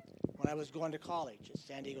when I was going to college at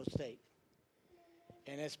San Diego State.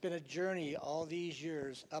 And it's been a journey all these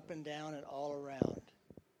years, up and down and all around.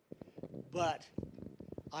 But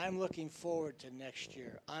I'm looking forward to next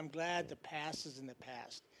year. I'm glad the past is in the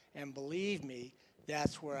past. And believe me,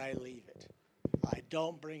 that's where I leave it. I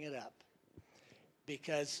don't bring it up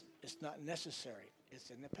because it's not necessary. It's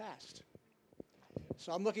in the past.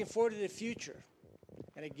 So I'm looking forward to the future.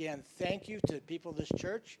 And again, thank you to the people of this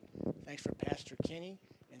church. Thanks for Pastor Kenny.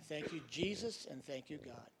 And thank you, Jesus. And thank you,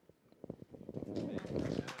 God.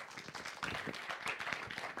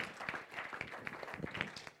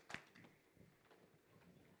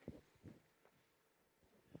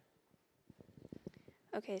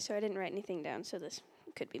 Okay, so I didn't write anything down, so this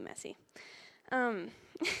could be messy.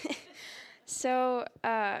 So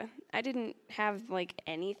I didn't have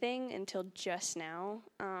anything until just now,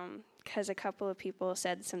 because a couple of people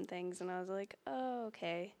said some things, and I was like, oh,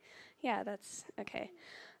 okay, yeah, that's okay.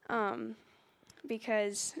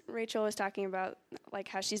 Because Rachel was talking about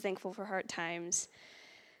how she's thankful for hard times,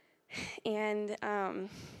 and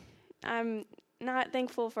I'm not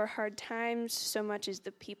thankful for hard times so much as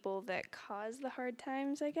the people that cause the hard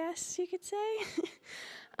times, I guess you could say.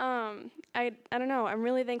 I don't know. I'm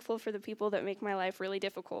really thankful for the people that make my life really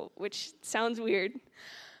difficult, which sounds weird.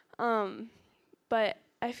 But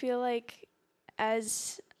I feel like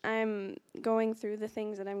as I'm going through the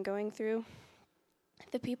things that I'm going through,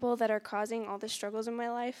 the people that are causing all the struggles in my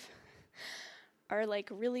life are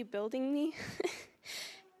really building me.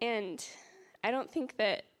 And I don't think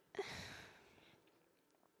that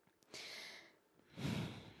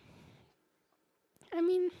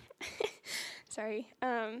sorry.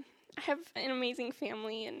 I have an amazing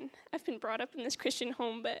family, and I've been brought up in this Christian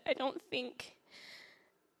home, but I don't think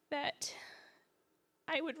that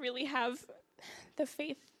I would really have the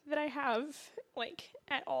faith that I have,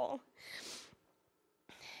 at all,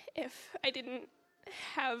 if I didn't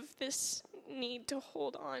have this need to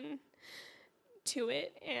hold on to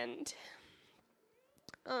it. And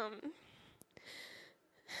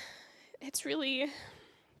it's really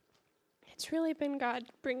been God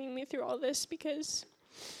bringing me through all this, because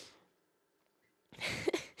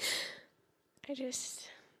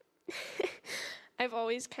I've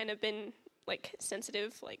always kind of been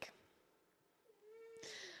sensitive,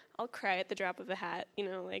 I'll cry at the drop of a hat,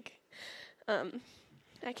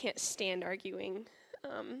 I can't stand arguing,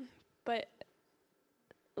 but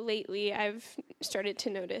lately I've started to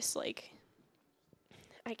notice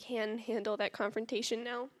I can handle that confrontation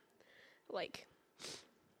now.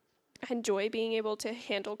 I enjoy being able to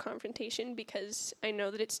handle confrontation because I know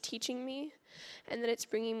that it's teaching me and that it's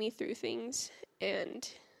bringing me through things. And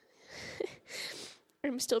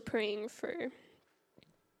I'm still praying for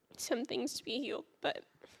some things to be healed, but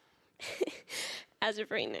as of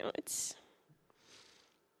right now, it's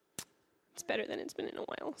better than it's been in a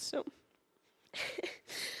while, so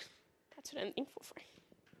that's what I'm thankful for.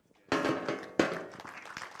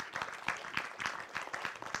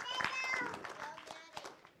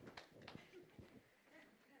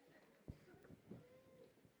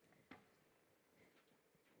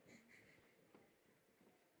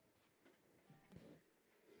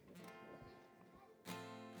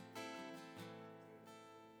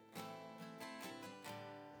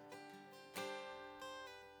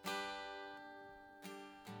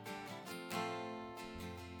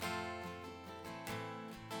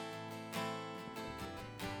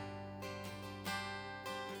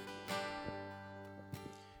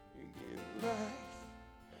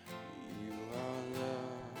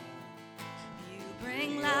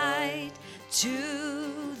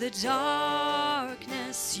 To the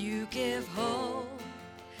darkness you give hope,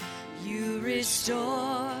 you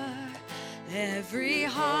restore every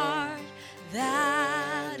heart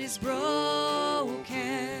that is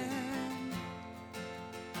broken.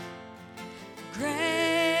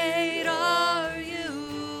 Great are you,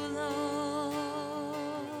 Lord.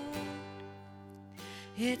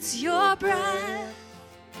 It's your breath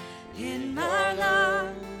in my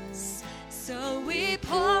lungs, so we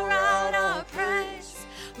pour out our praise.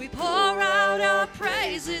 We pour out our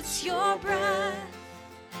praise. It's your breath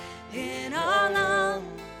in our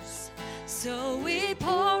lungs, so we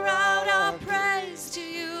pour out our praise to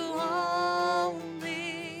you, only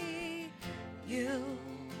you.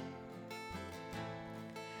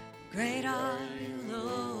 Great are you,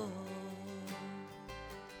 Lord.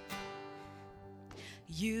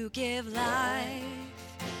 You give life,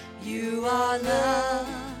 you are love,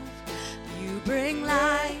 you bring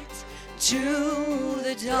light to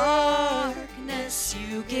the darkness,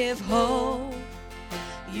 you give hope,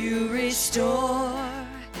 you restore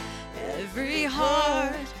every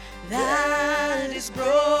heart that is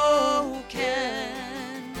broken.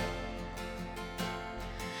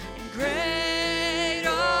 And great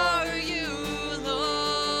are you,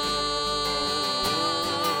 Lord.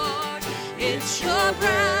 It's your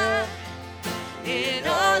breath in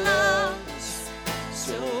our lungs,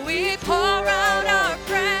 so we pour out our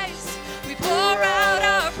praise. We pour out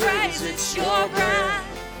our praise. It's your breath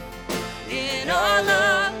in our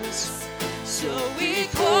lungs, so we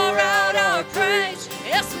pour out our praise.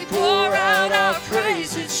 Yes, we pour out our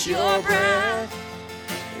praise. It's your breath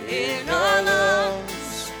in our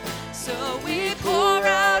lungs, so we pour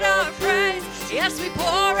out our praise. Yes, we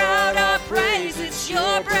pour out our praise. It's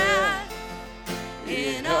your breath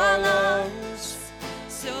in our lungs,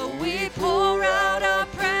 so we pour out our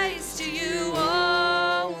praise to you,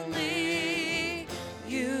 only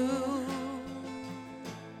you.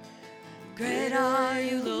 Great are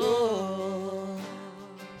you, Lord.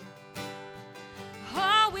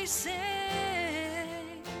 Oh, we sing,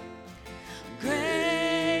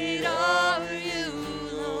 great are you,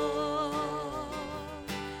 Lord.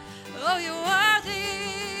 Oh, you're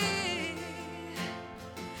worthy.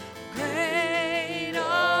 Great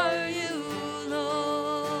are you, Lord.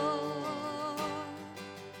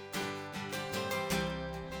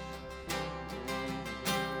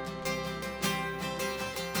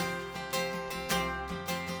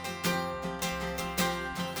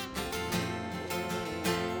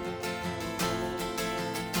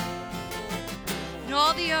 And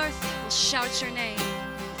all the earth will shout your name.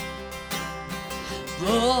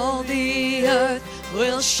 All the earth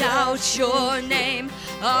will shout your name.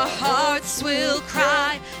 Our hearts will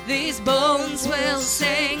cry, these bones will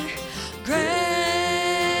sing.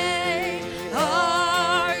 Great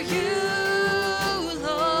are you,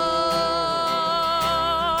 Lord.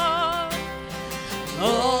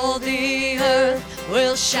 All the earth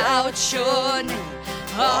will shout your name.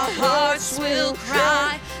 Our hearts will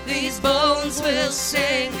cry, these bones will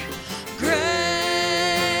sing.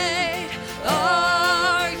 Great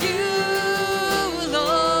are you,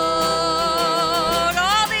 Lord.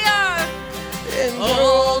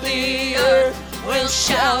 All the earth will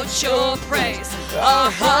shout your praise.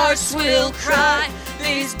 Our hearts will cry,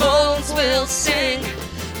 these bones will sing.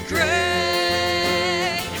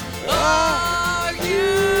 Great are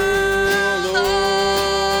you, Lord.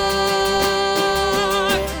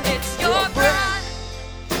 It's your breath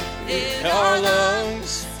in our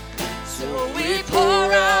lungs, so we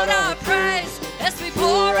pour out our praise. Yes, we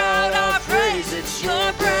pour out our praise. It's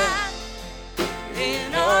your breath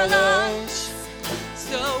in our lungs,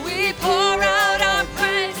 so we pour out our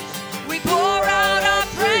praise. We pour out our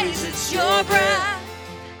praise. It's your breath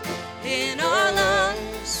in our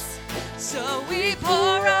lungs,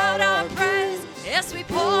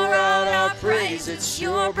 praise, it's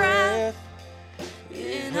your breath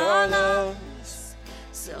in our lungs.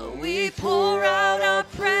 So we pour out our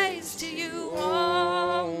praise to you,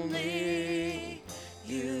 only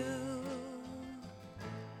you.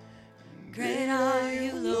 Great are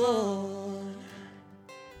you, Lord.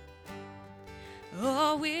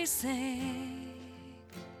 Oh, we sing.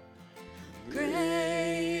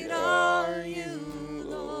 Great are you,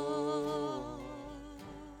 Lord.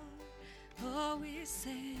 Oh, we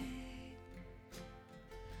sing.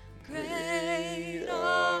 Great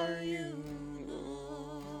are you,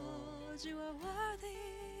 Lord. You are worthy.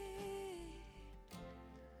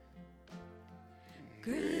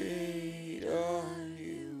 Great are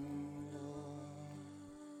you, Lord.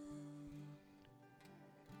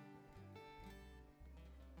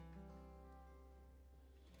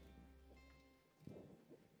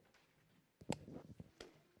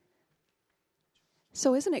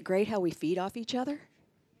 So isn't it great how we feed off each other?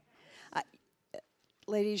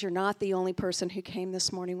 Ladies, you're not the only person who came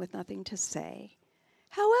this morning with nothing to say.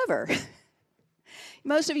 However,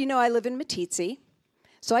 most of you know I live in Meeteetse,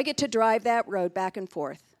 so I get to drive that road back and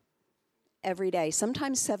forth every day,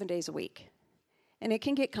 sometimes 7 days a week. And it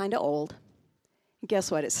can get kind of old. And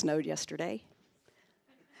guess what? It snowed yesterday.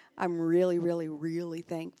 I'm really, really, really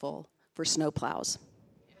thankful for snowplows.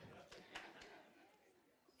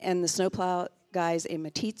 And the snowplow guys in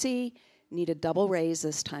Meeteetse need a double raise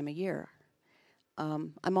this time of year.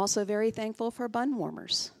 I'm also very thankful for bun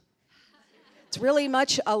warmers. It's really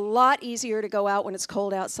a lot easier to go out when it's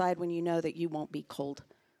cold outside when you know that you won't be cold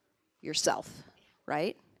yourself,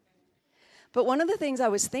 right? But one of the things I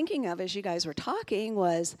was thinking of as you guys were talking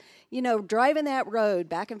was, driving that road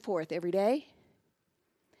back and forth every day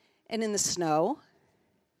and in the snow,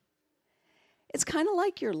 it's kind of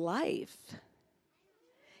like your life.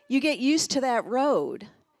 You get used to that road,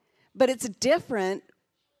 but it's different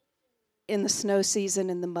in the snow season,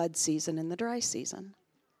 in the mud season, in the dry season,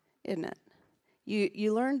 isn't it?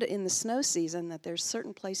 You learned in the snow season that there's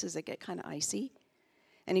certain places that get kind of icy.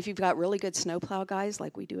 And if you've got really good snowplow guys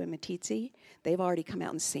like we do in Meeteetse, they've already come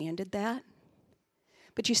out and sanded that.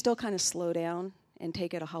 But you still kind of slow down and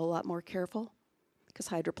take it a whole lot more careful because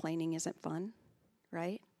hydroplaning isn't fun,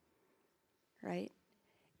 right? Right?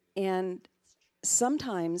 And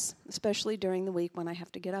sometimes, especially during the week when I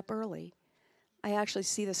have to get up early, I actually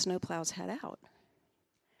see the snowplows head out,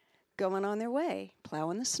 going on their way,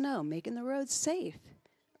 plowing the snow, making the roads safe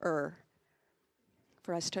for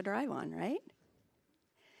us to drive on, right?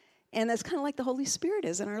 And that's kind of like the Holy Spirit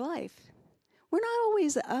is in our life. We're not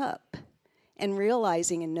always up and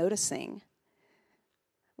realizing and noticing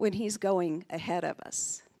when He's going ahead of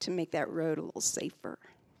us to make that road a little safer,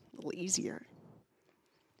 a little easier.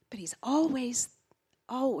 But He's always,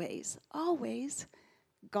 always, always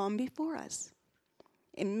gone before us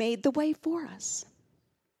and made the way for us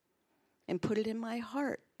and put it in my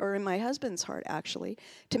heart, or in my husband's heart, actually,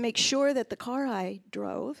 to make sure that the car I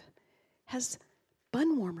drove has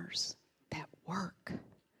bun warmers that work.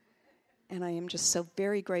 And I am just so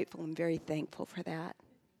very grateful and very thankful for that.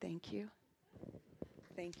 Thank you.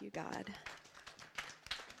 Thank you, God.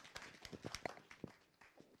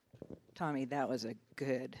 Tommy, that was a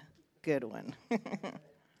good one.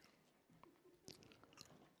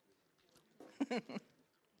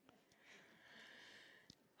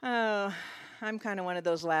 Oh, I'm kind of one of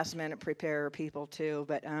those last-minute preparer people, too,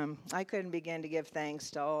 but I couldn't begin to give thanks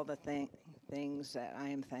to all the things that I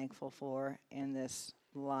am thankful for in this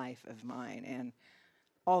life of mine and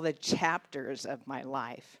all the chapters of my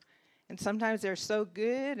life. And sometimes they're so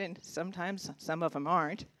good, and sometimes some of them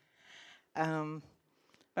aren't. But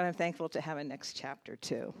I'm thankful to have a next chapter,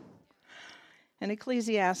 too. In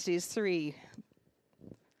Ecclesiastes 3,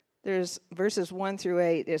 there's verses 1 through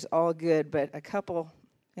 8 is all good, but a couple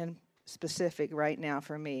in specific right now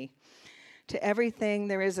for me. To everything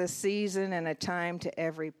there is a season and a time to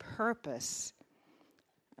every purpose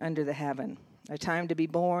under the heaven. A time to be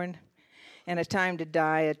born and a time to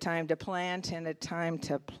die, a time to plant and a time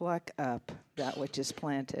to pluck up that which is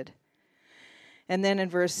planted. And then in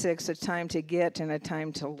verse 6, a time to get and a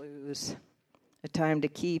time to lose, a time to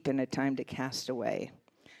keep and a time to cast away.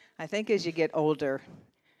 I think as you get older,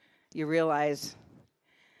 you realize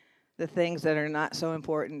the things that are not so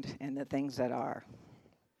important and the things that are.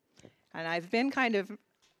 And I've been kind of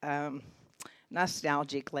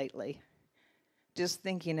nostalgic lately, just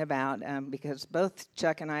thinking about, because both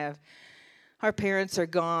Chuck and I our parents are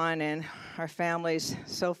gone and our family's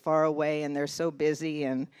so far away and they're so busy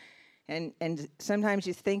and sometimes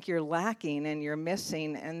you think you're lacking and you're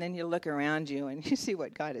missing, and then you look around you and you see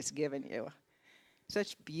what God has given you.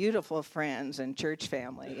 Such beautiful friends and church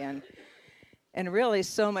family. and really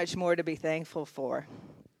so much more to be thankful for.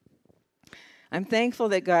 I'm thankful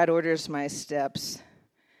that God orders my steps.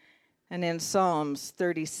 And in Psalms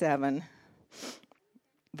 37,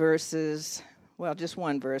 just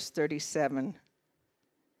one verse, 37.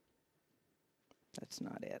 That's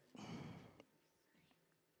not it.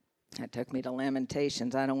 That took me to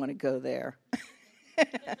Lamentations. I don't want to go there.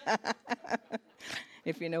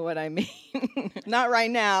 If you know what I mean. Not right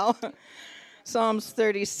now. Psalms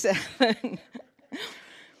 37,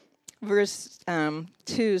 verse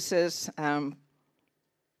 2 says, oh,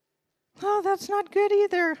 that's not good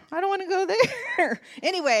either. I don't want to go there.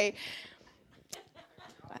 Anyway,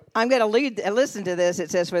 I'm going to listen to this. It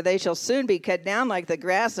says, for they shall soon be cut down like the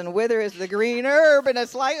grass and wither as the green herb. And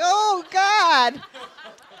it's like, oh, God.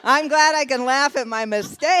 I'm glad I can laugh at my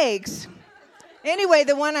mistakes. Anyway,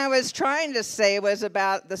 the one I was trying to say was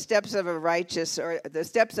about the steps of a righteous, or the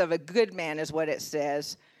steps of a good man is what it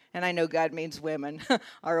says. And I know God means women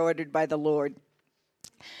are ordered by the Lord.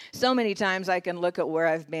 So many times I can look at where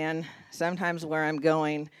I've been, sometimes where I'm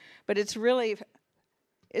going, but it's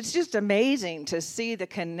just amazing to see the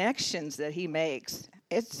connections that he makes.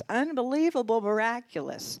 It's unbelievable,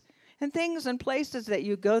 miraculous. And things and places that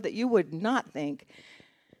you go that you would not think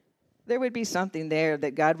there would be something there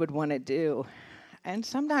that God would want to do. And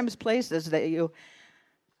sometimes places that you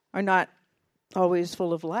are not always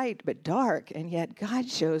full of light, but dark, and yet God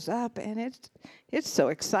shows up, and it's so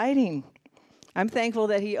exciting. I'm thankful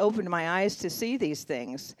that he opened my eyes to see these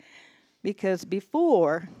things, because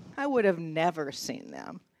before, I would have never seen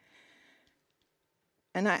them.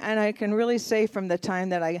 And I can really say from the time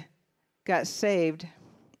that I got saved,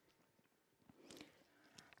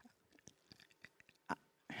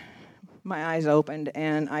 my eyes opened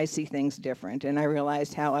and I see things different. And I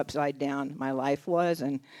realized how upside down my life was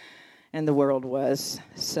and the world was.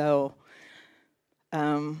 So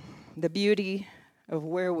the beauty of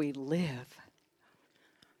where we live.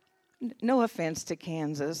 No offense to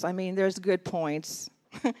Kansas. I mean, there's good points.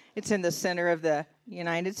 It's in the center of the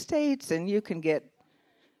United States, and you can get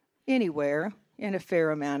anywhere in a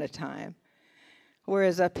fair amount of time.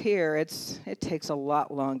 Whereas up here, it takes a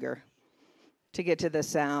lot longer to get to the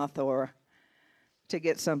south or to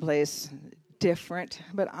get someplace different.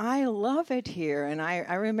 But I love it here. And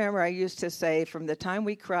I remember I used to say from the time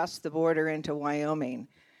we crossed the border into Wyoming,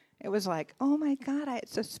 it was like, oh my God,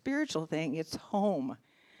 it's a spiritual thing. It's home.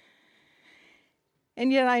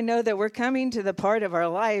 And yet I know that we're coming to the part of our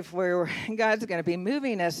life where God's going to be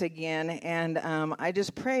moving us again. And I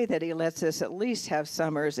just pray that he lets us at least have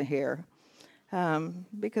summers here.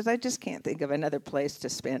 Because I just can't think of another place to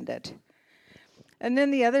spend it. And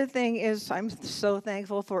then the other thing is I'm so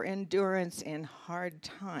thankful for endurance in hard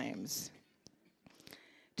times,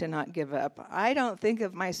 to not give up. I don't think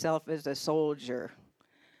of myself as a soldier,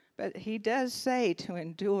 but he does say to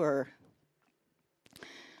endure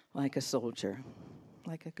like a soldier,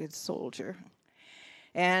 like a good soldier.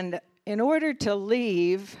 And in order to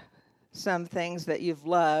leave some things that you've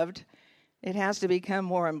loved, it has to become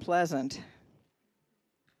more unpleasant.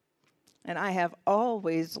 And I have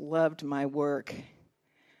always loved my work,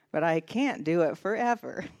 but I can't do it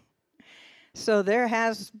forever. So there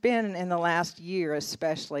has been, in the last year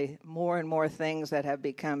especially, more and more things that have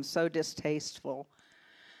become so distasteful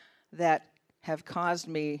that have caused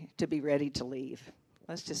me to be ready to leave.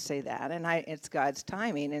 Let's just say that. And it's God's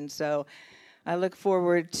timing. And so I look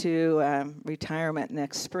forward to retirement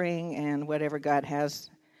next spring and whatever God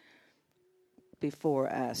has before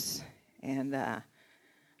us. And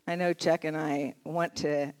I know Chuck and I want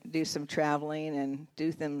to do some traveling and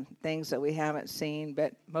do some things that we haven't seen,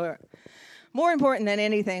 but more important than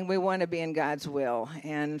anything, we want to be in God's will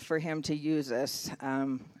and for him to use us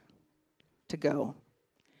to go.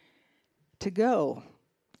 To go.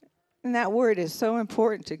 And that word is so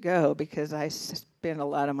important, to go, because I spend a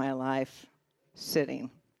lot of my life sitting.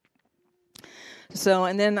 So,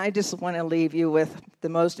 and then I just want to leave you with the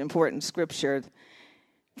most important scripture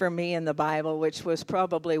for me in the Bible, which was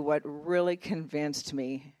probably what really convinced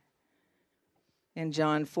me, in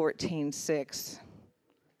John 14:6.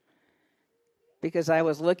 Because I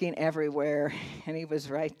was looking everywhere, and he was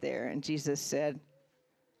right there. And Jesus said,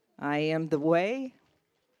 I am the way,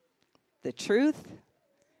 the truth,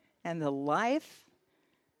 and the life,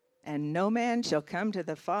 and no man shall come to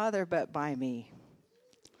the Father but by me.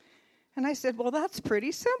 And I said, well, that's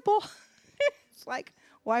pretty simple. It's like,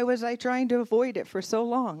 why was I trying to avoid it for so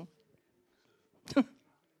long?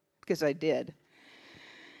 Because I did.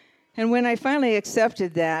 And when I finally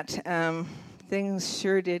accepted that, things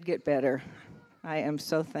sure did get better. I am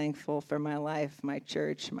so thankful for my life, my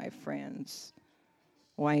church, my friends,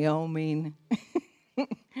 Wyoming.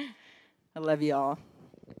 I love you all.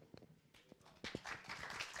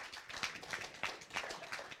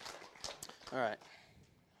 All right.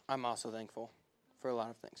 I'm also thankful for a lot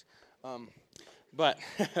of things. But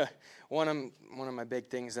one of my big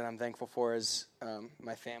things that I'm thankful for is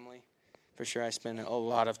my family. For sure, I spend a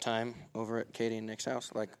lot of time over at Katie and Nick's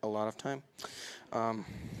house, like a lot of time. I'm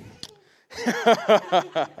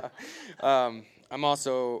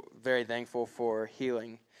also very thankful for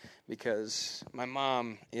healing because my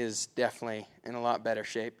mom is definitely in a lot better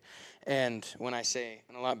shape. And when I say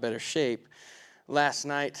in a lot better shape, last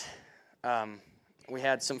night we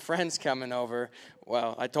had some friends coming over.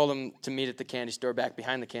 Well, I told them to meet at the candy store, back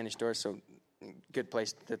behind the candy store, so good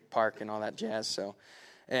place to park and all that jazz. So,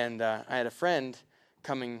 and I had a friend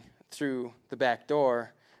coming through the back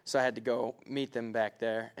door, so I had to go meet them back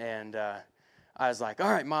there. And I was like, all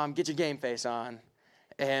right, Mom, get your game face on.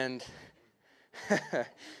 And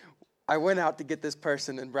I went out to get this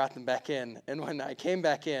person and brought them back in. And when I came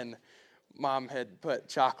back in, Mom had put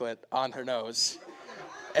chocolate on her nose.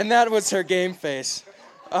 And that was her game face.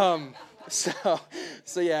 So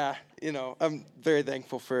yeah, you know, I'm very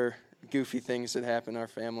thankful for goofy things that happen in our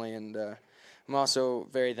family. And I'm also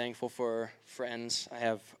very thankful for friends. I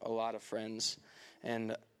have a lot of friends.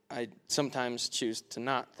 And I sometimes choose to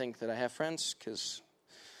not think that I have friends, because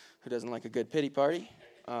who doesn't like a good pity party?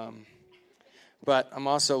 But I'm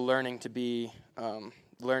also learning to be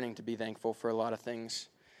thankful for a lot of things,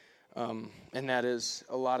 and that is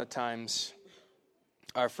a lot of times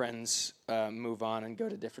our friends move on and go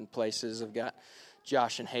to different places. I've got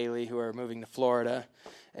Josh and Haley who are moving to Florida,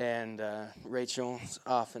 and Rachel's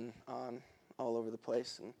off and on all over the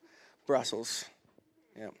place, and Brussels,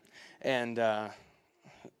 yeah, and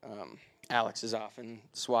Alex is off in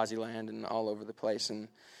Swaziland and all over the place, and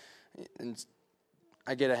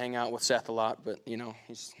I get to hang out with Seth a lot, but, you know,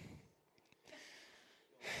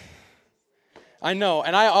 I know,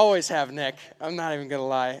 and I always have Nick. I'm not even going to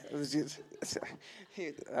lie. It was just,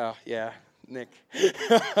 oh, yeah, Nick.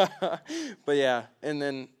 But, yeah, and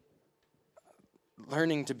then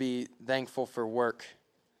learning to be thankful for work.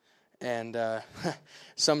 And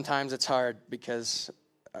sometimes it's hard because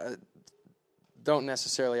I don't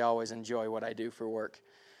necessarily always enjoy what I do for work.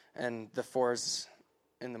 And the 4s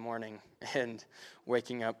in the morning and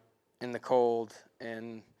waking up in the cold,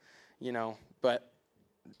 and, you know, but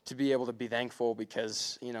to be able to be thankful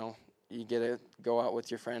because, you know, you get to go out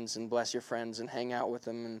with your friends and bless your friends and hang out with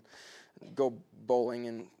them and go bowling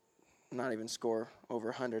and not even score over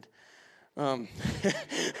 100.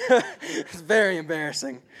 It's very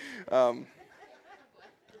embarrassing. But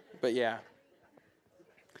yeah.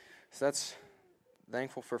 So that's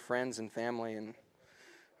thankful for friends and family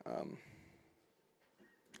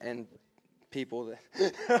and people that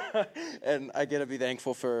and I get to be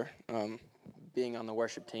thankful for being on the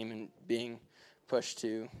worship team and being pushed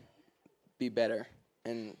to be better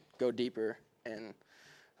and go deeper and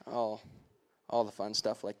all the fun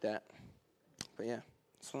stuff like that. But yeah,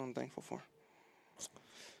 that's what I'm thankful for.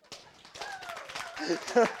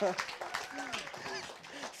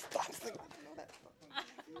 Stop singing.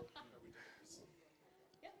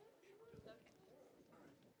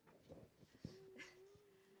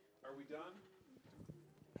 Are we done?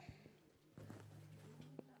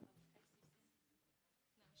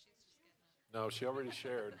 No, she already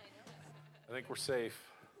shared. I think we're safe.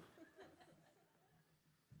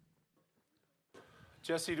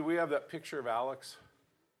 Jesse, do we have that picture of Alex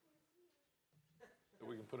that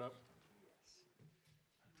we can put up?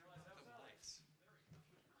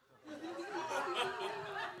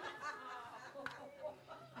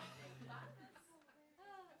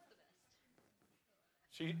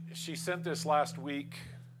 She sent this last week.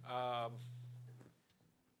 Wow.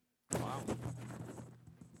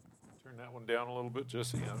 Turn that one down a little bit,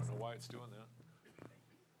 Jesse. I don't know why it's doing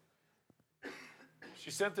that.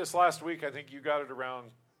 She sent this last week. I think you got it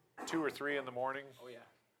around 2 or 3 in the morning. Oh, yeah.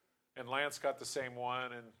 And Lance got the same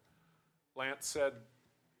one. And Lance said,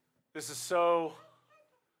 "This is so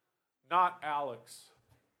not Alex."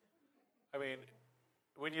 I mean,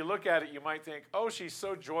 when you look at it, you might think, oh, she's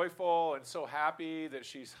so joyful and so happy that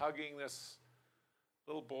she's hugging this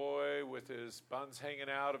little boy with his buns hanging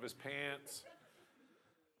out of his pants.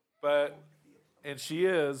 And she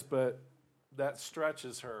is, but that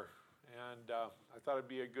stretches her. And I thought it'd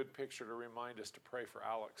be a good picture to remind us to pray for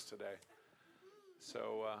Alex today.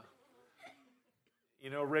 So,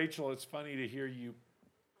 you know, Rachel, it's funny to hear you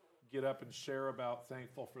get up and share about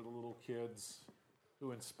thankful for the little kids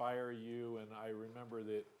who inspire you, and I remember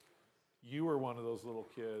that you were one of those little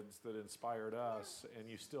kids that inspired us, and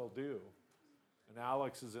you still do. And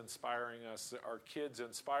Alex is inspiring us. Our kids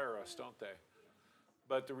inspire us, don't they?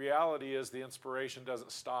 But the reality is the inspiration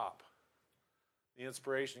doesn't stop. The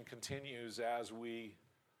inspiration continues as we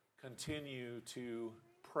continue to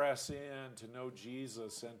press in to know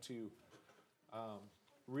Jesus and to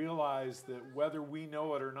realize that whether we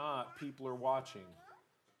know it or not, people are watching.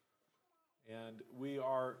 And we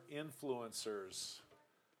are influencers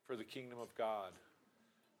for the kingdom of God.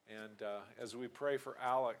 And as we pray for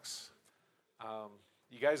Alex,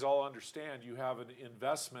 you guys all understand you have an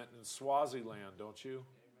investment in Swaziland, don't you?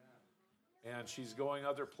 Amen. And she's going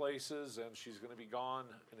other places, and she's going to be gone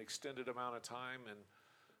an extended amount of time, and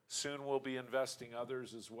soon we'll be investing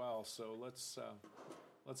others as well. So let's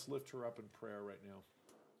lift her up in prayer right now.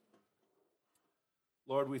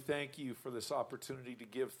 Lord, we thank you for this opportunity to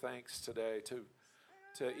give thanks today, to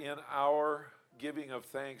in our giving of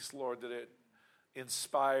thanks, Lord, that it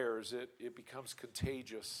inspires, it becomes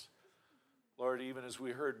contagious. Lord, even as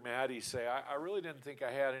we heard Maddie say, I really didn't think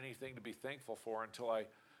I had anything to be thankful for until I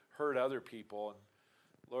heard other people. And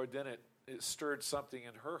Lord, then it stirred something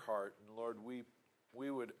in her heart. And Lord,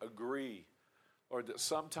 we would agree, Lord, that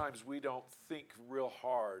sometimes we don't think real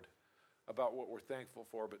hard about what we're thankful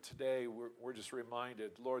for. But today we're just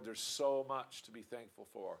reminded, Lord, there's so much to be thankful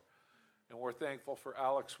for. And we're thankful for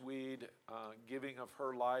Alex Weed giving of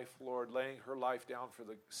her life, Lord, laying her life down for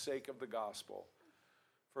the sake of the gospel,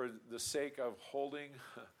 for the sake of holding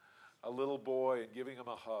a little boy and giving him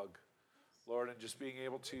a hug, Lord, and just being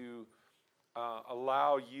able to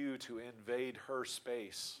allow you to invade her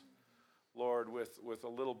space, Lord, with a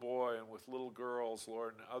little boy and with little girls,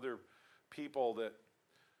 Lord, and other people that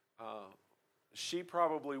she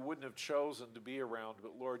probably wouldn't have chosen to be around,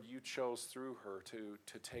 but Lord, you chose through her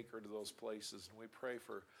to take her to those places. And we pray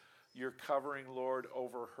for your covering, Lord,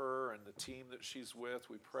 over her and the team that she's with.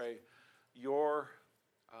 We pray your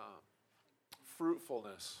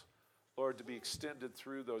fruitfulness, Lord, to be extended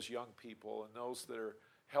through those young people and those that are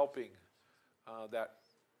helping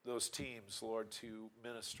those teams, Lord, to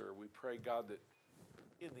minister. We pray, God, that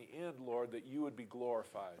in the end, Lord, that you would be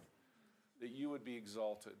glorified, that you would be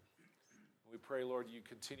exalted. We pray, Lord, you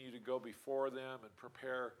continue to go before them and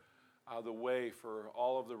prepare the way for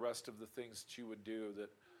all of the rest of the things that you would do. That,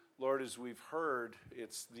 Lord, as we've heard,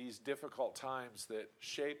 it's these difficult times that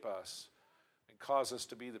shape us and cause us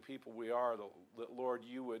to be the people we are. That, Lord,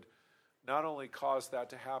 you would not only cause that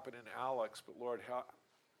to happen in Alex, but, Lord,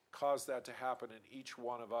 cause that to happen in each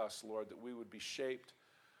one of us, Lord, that we would be shaped,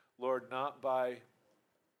 Lord, not by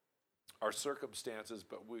our circumstances,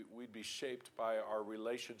 but we'd be shaped by our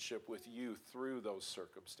relationship with you through those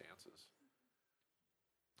circumstances.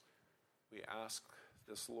 We ask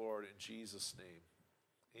this, Lord, in Jesus'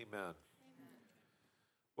 name. Amen.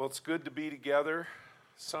 Well, it's good to be together.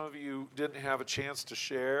 Some of you didn't have a chance to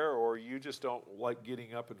share, or you just don't like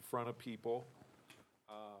getting up in front of people.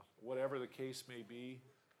 Whatever the case may be,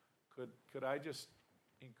 could I just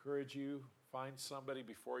encourage you, find somebody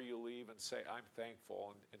before you leave and say, I'm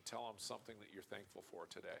thankful, and tell them something that you're thankful for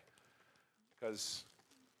today. Because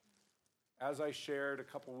as I shared a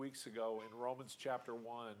couple weeks ago in Romans chapter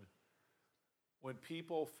 1, when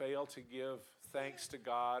people fail to give thanks to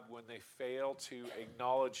God, when they fail to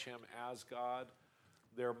acknowledge him as God,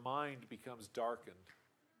 their mind becomes darkened.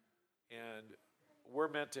 And we're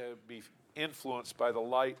meant to be influenced by the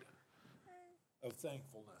light of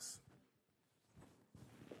thankfulness.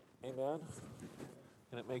 Amen?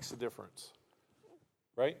 And it makes a difference.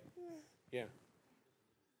 Right? Yeah.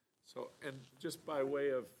 So, and just by way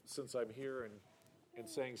of, since I'm here and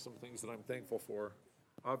saying some things that I'm thankful for,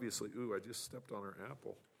 obviously, I just stepped on her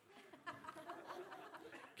apple.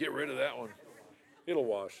 Get rid of that one. It'll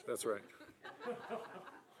wash, that's right.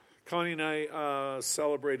 Connie and I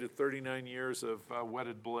celebrated 39 years of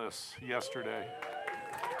wedded bliss yesterday.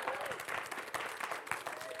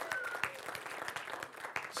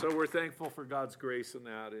 So we're thankful for God's grace in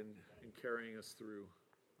that and carrying us through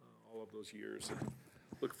all of those years. And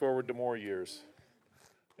look forward to more years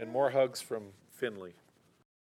and more hugs from Finley.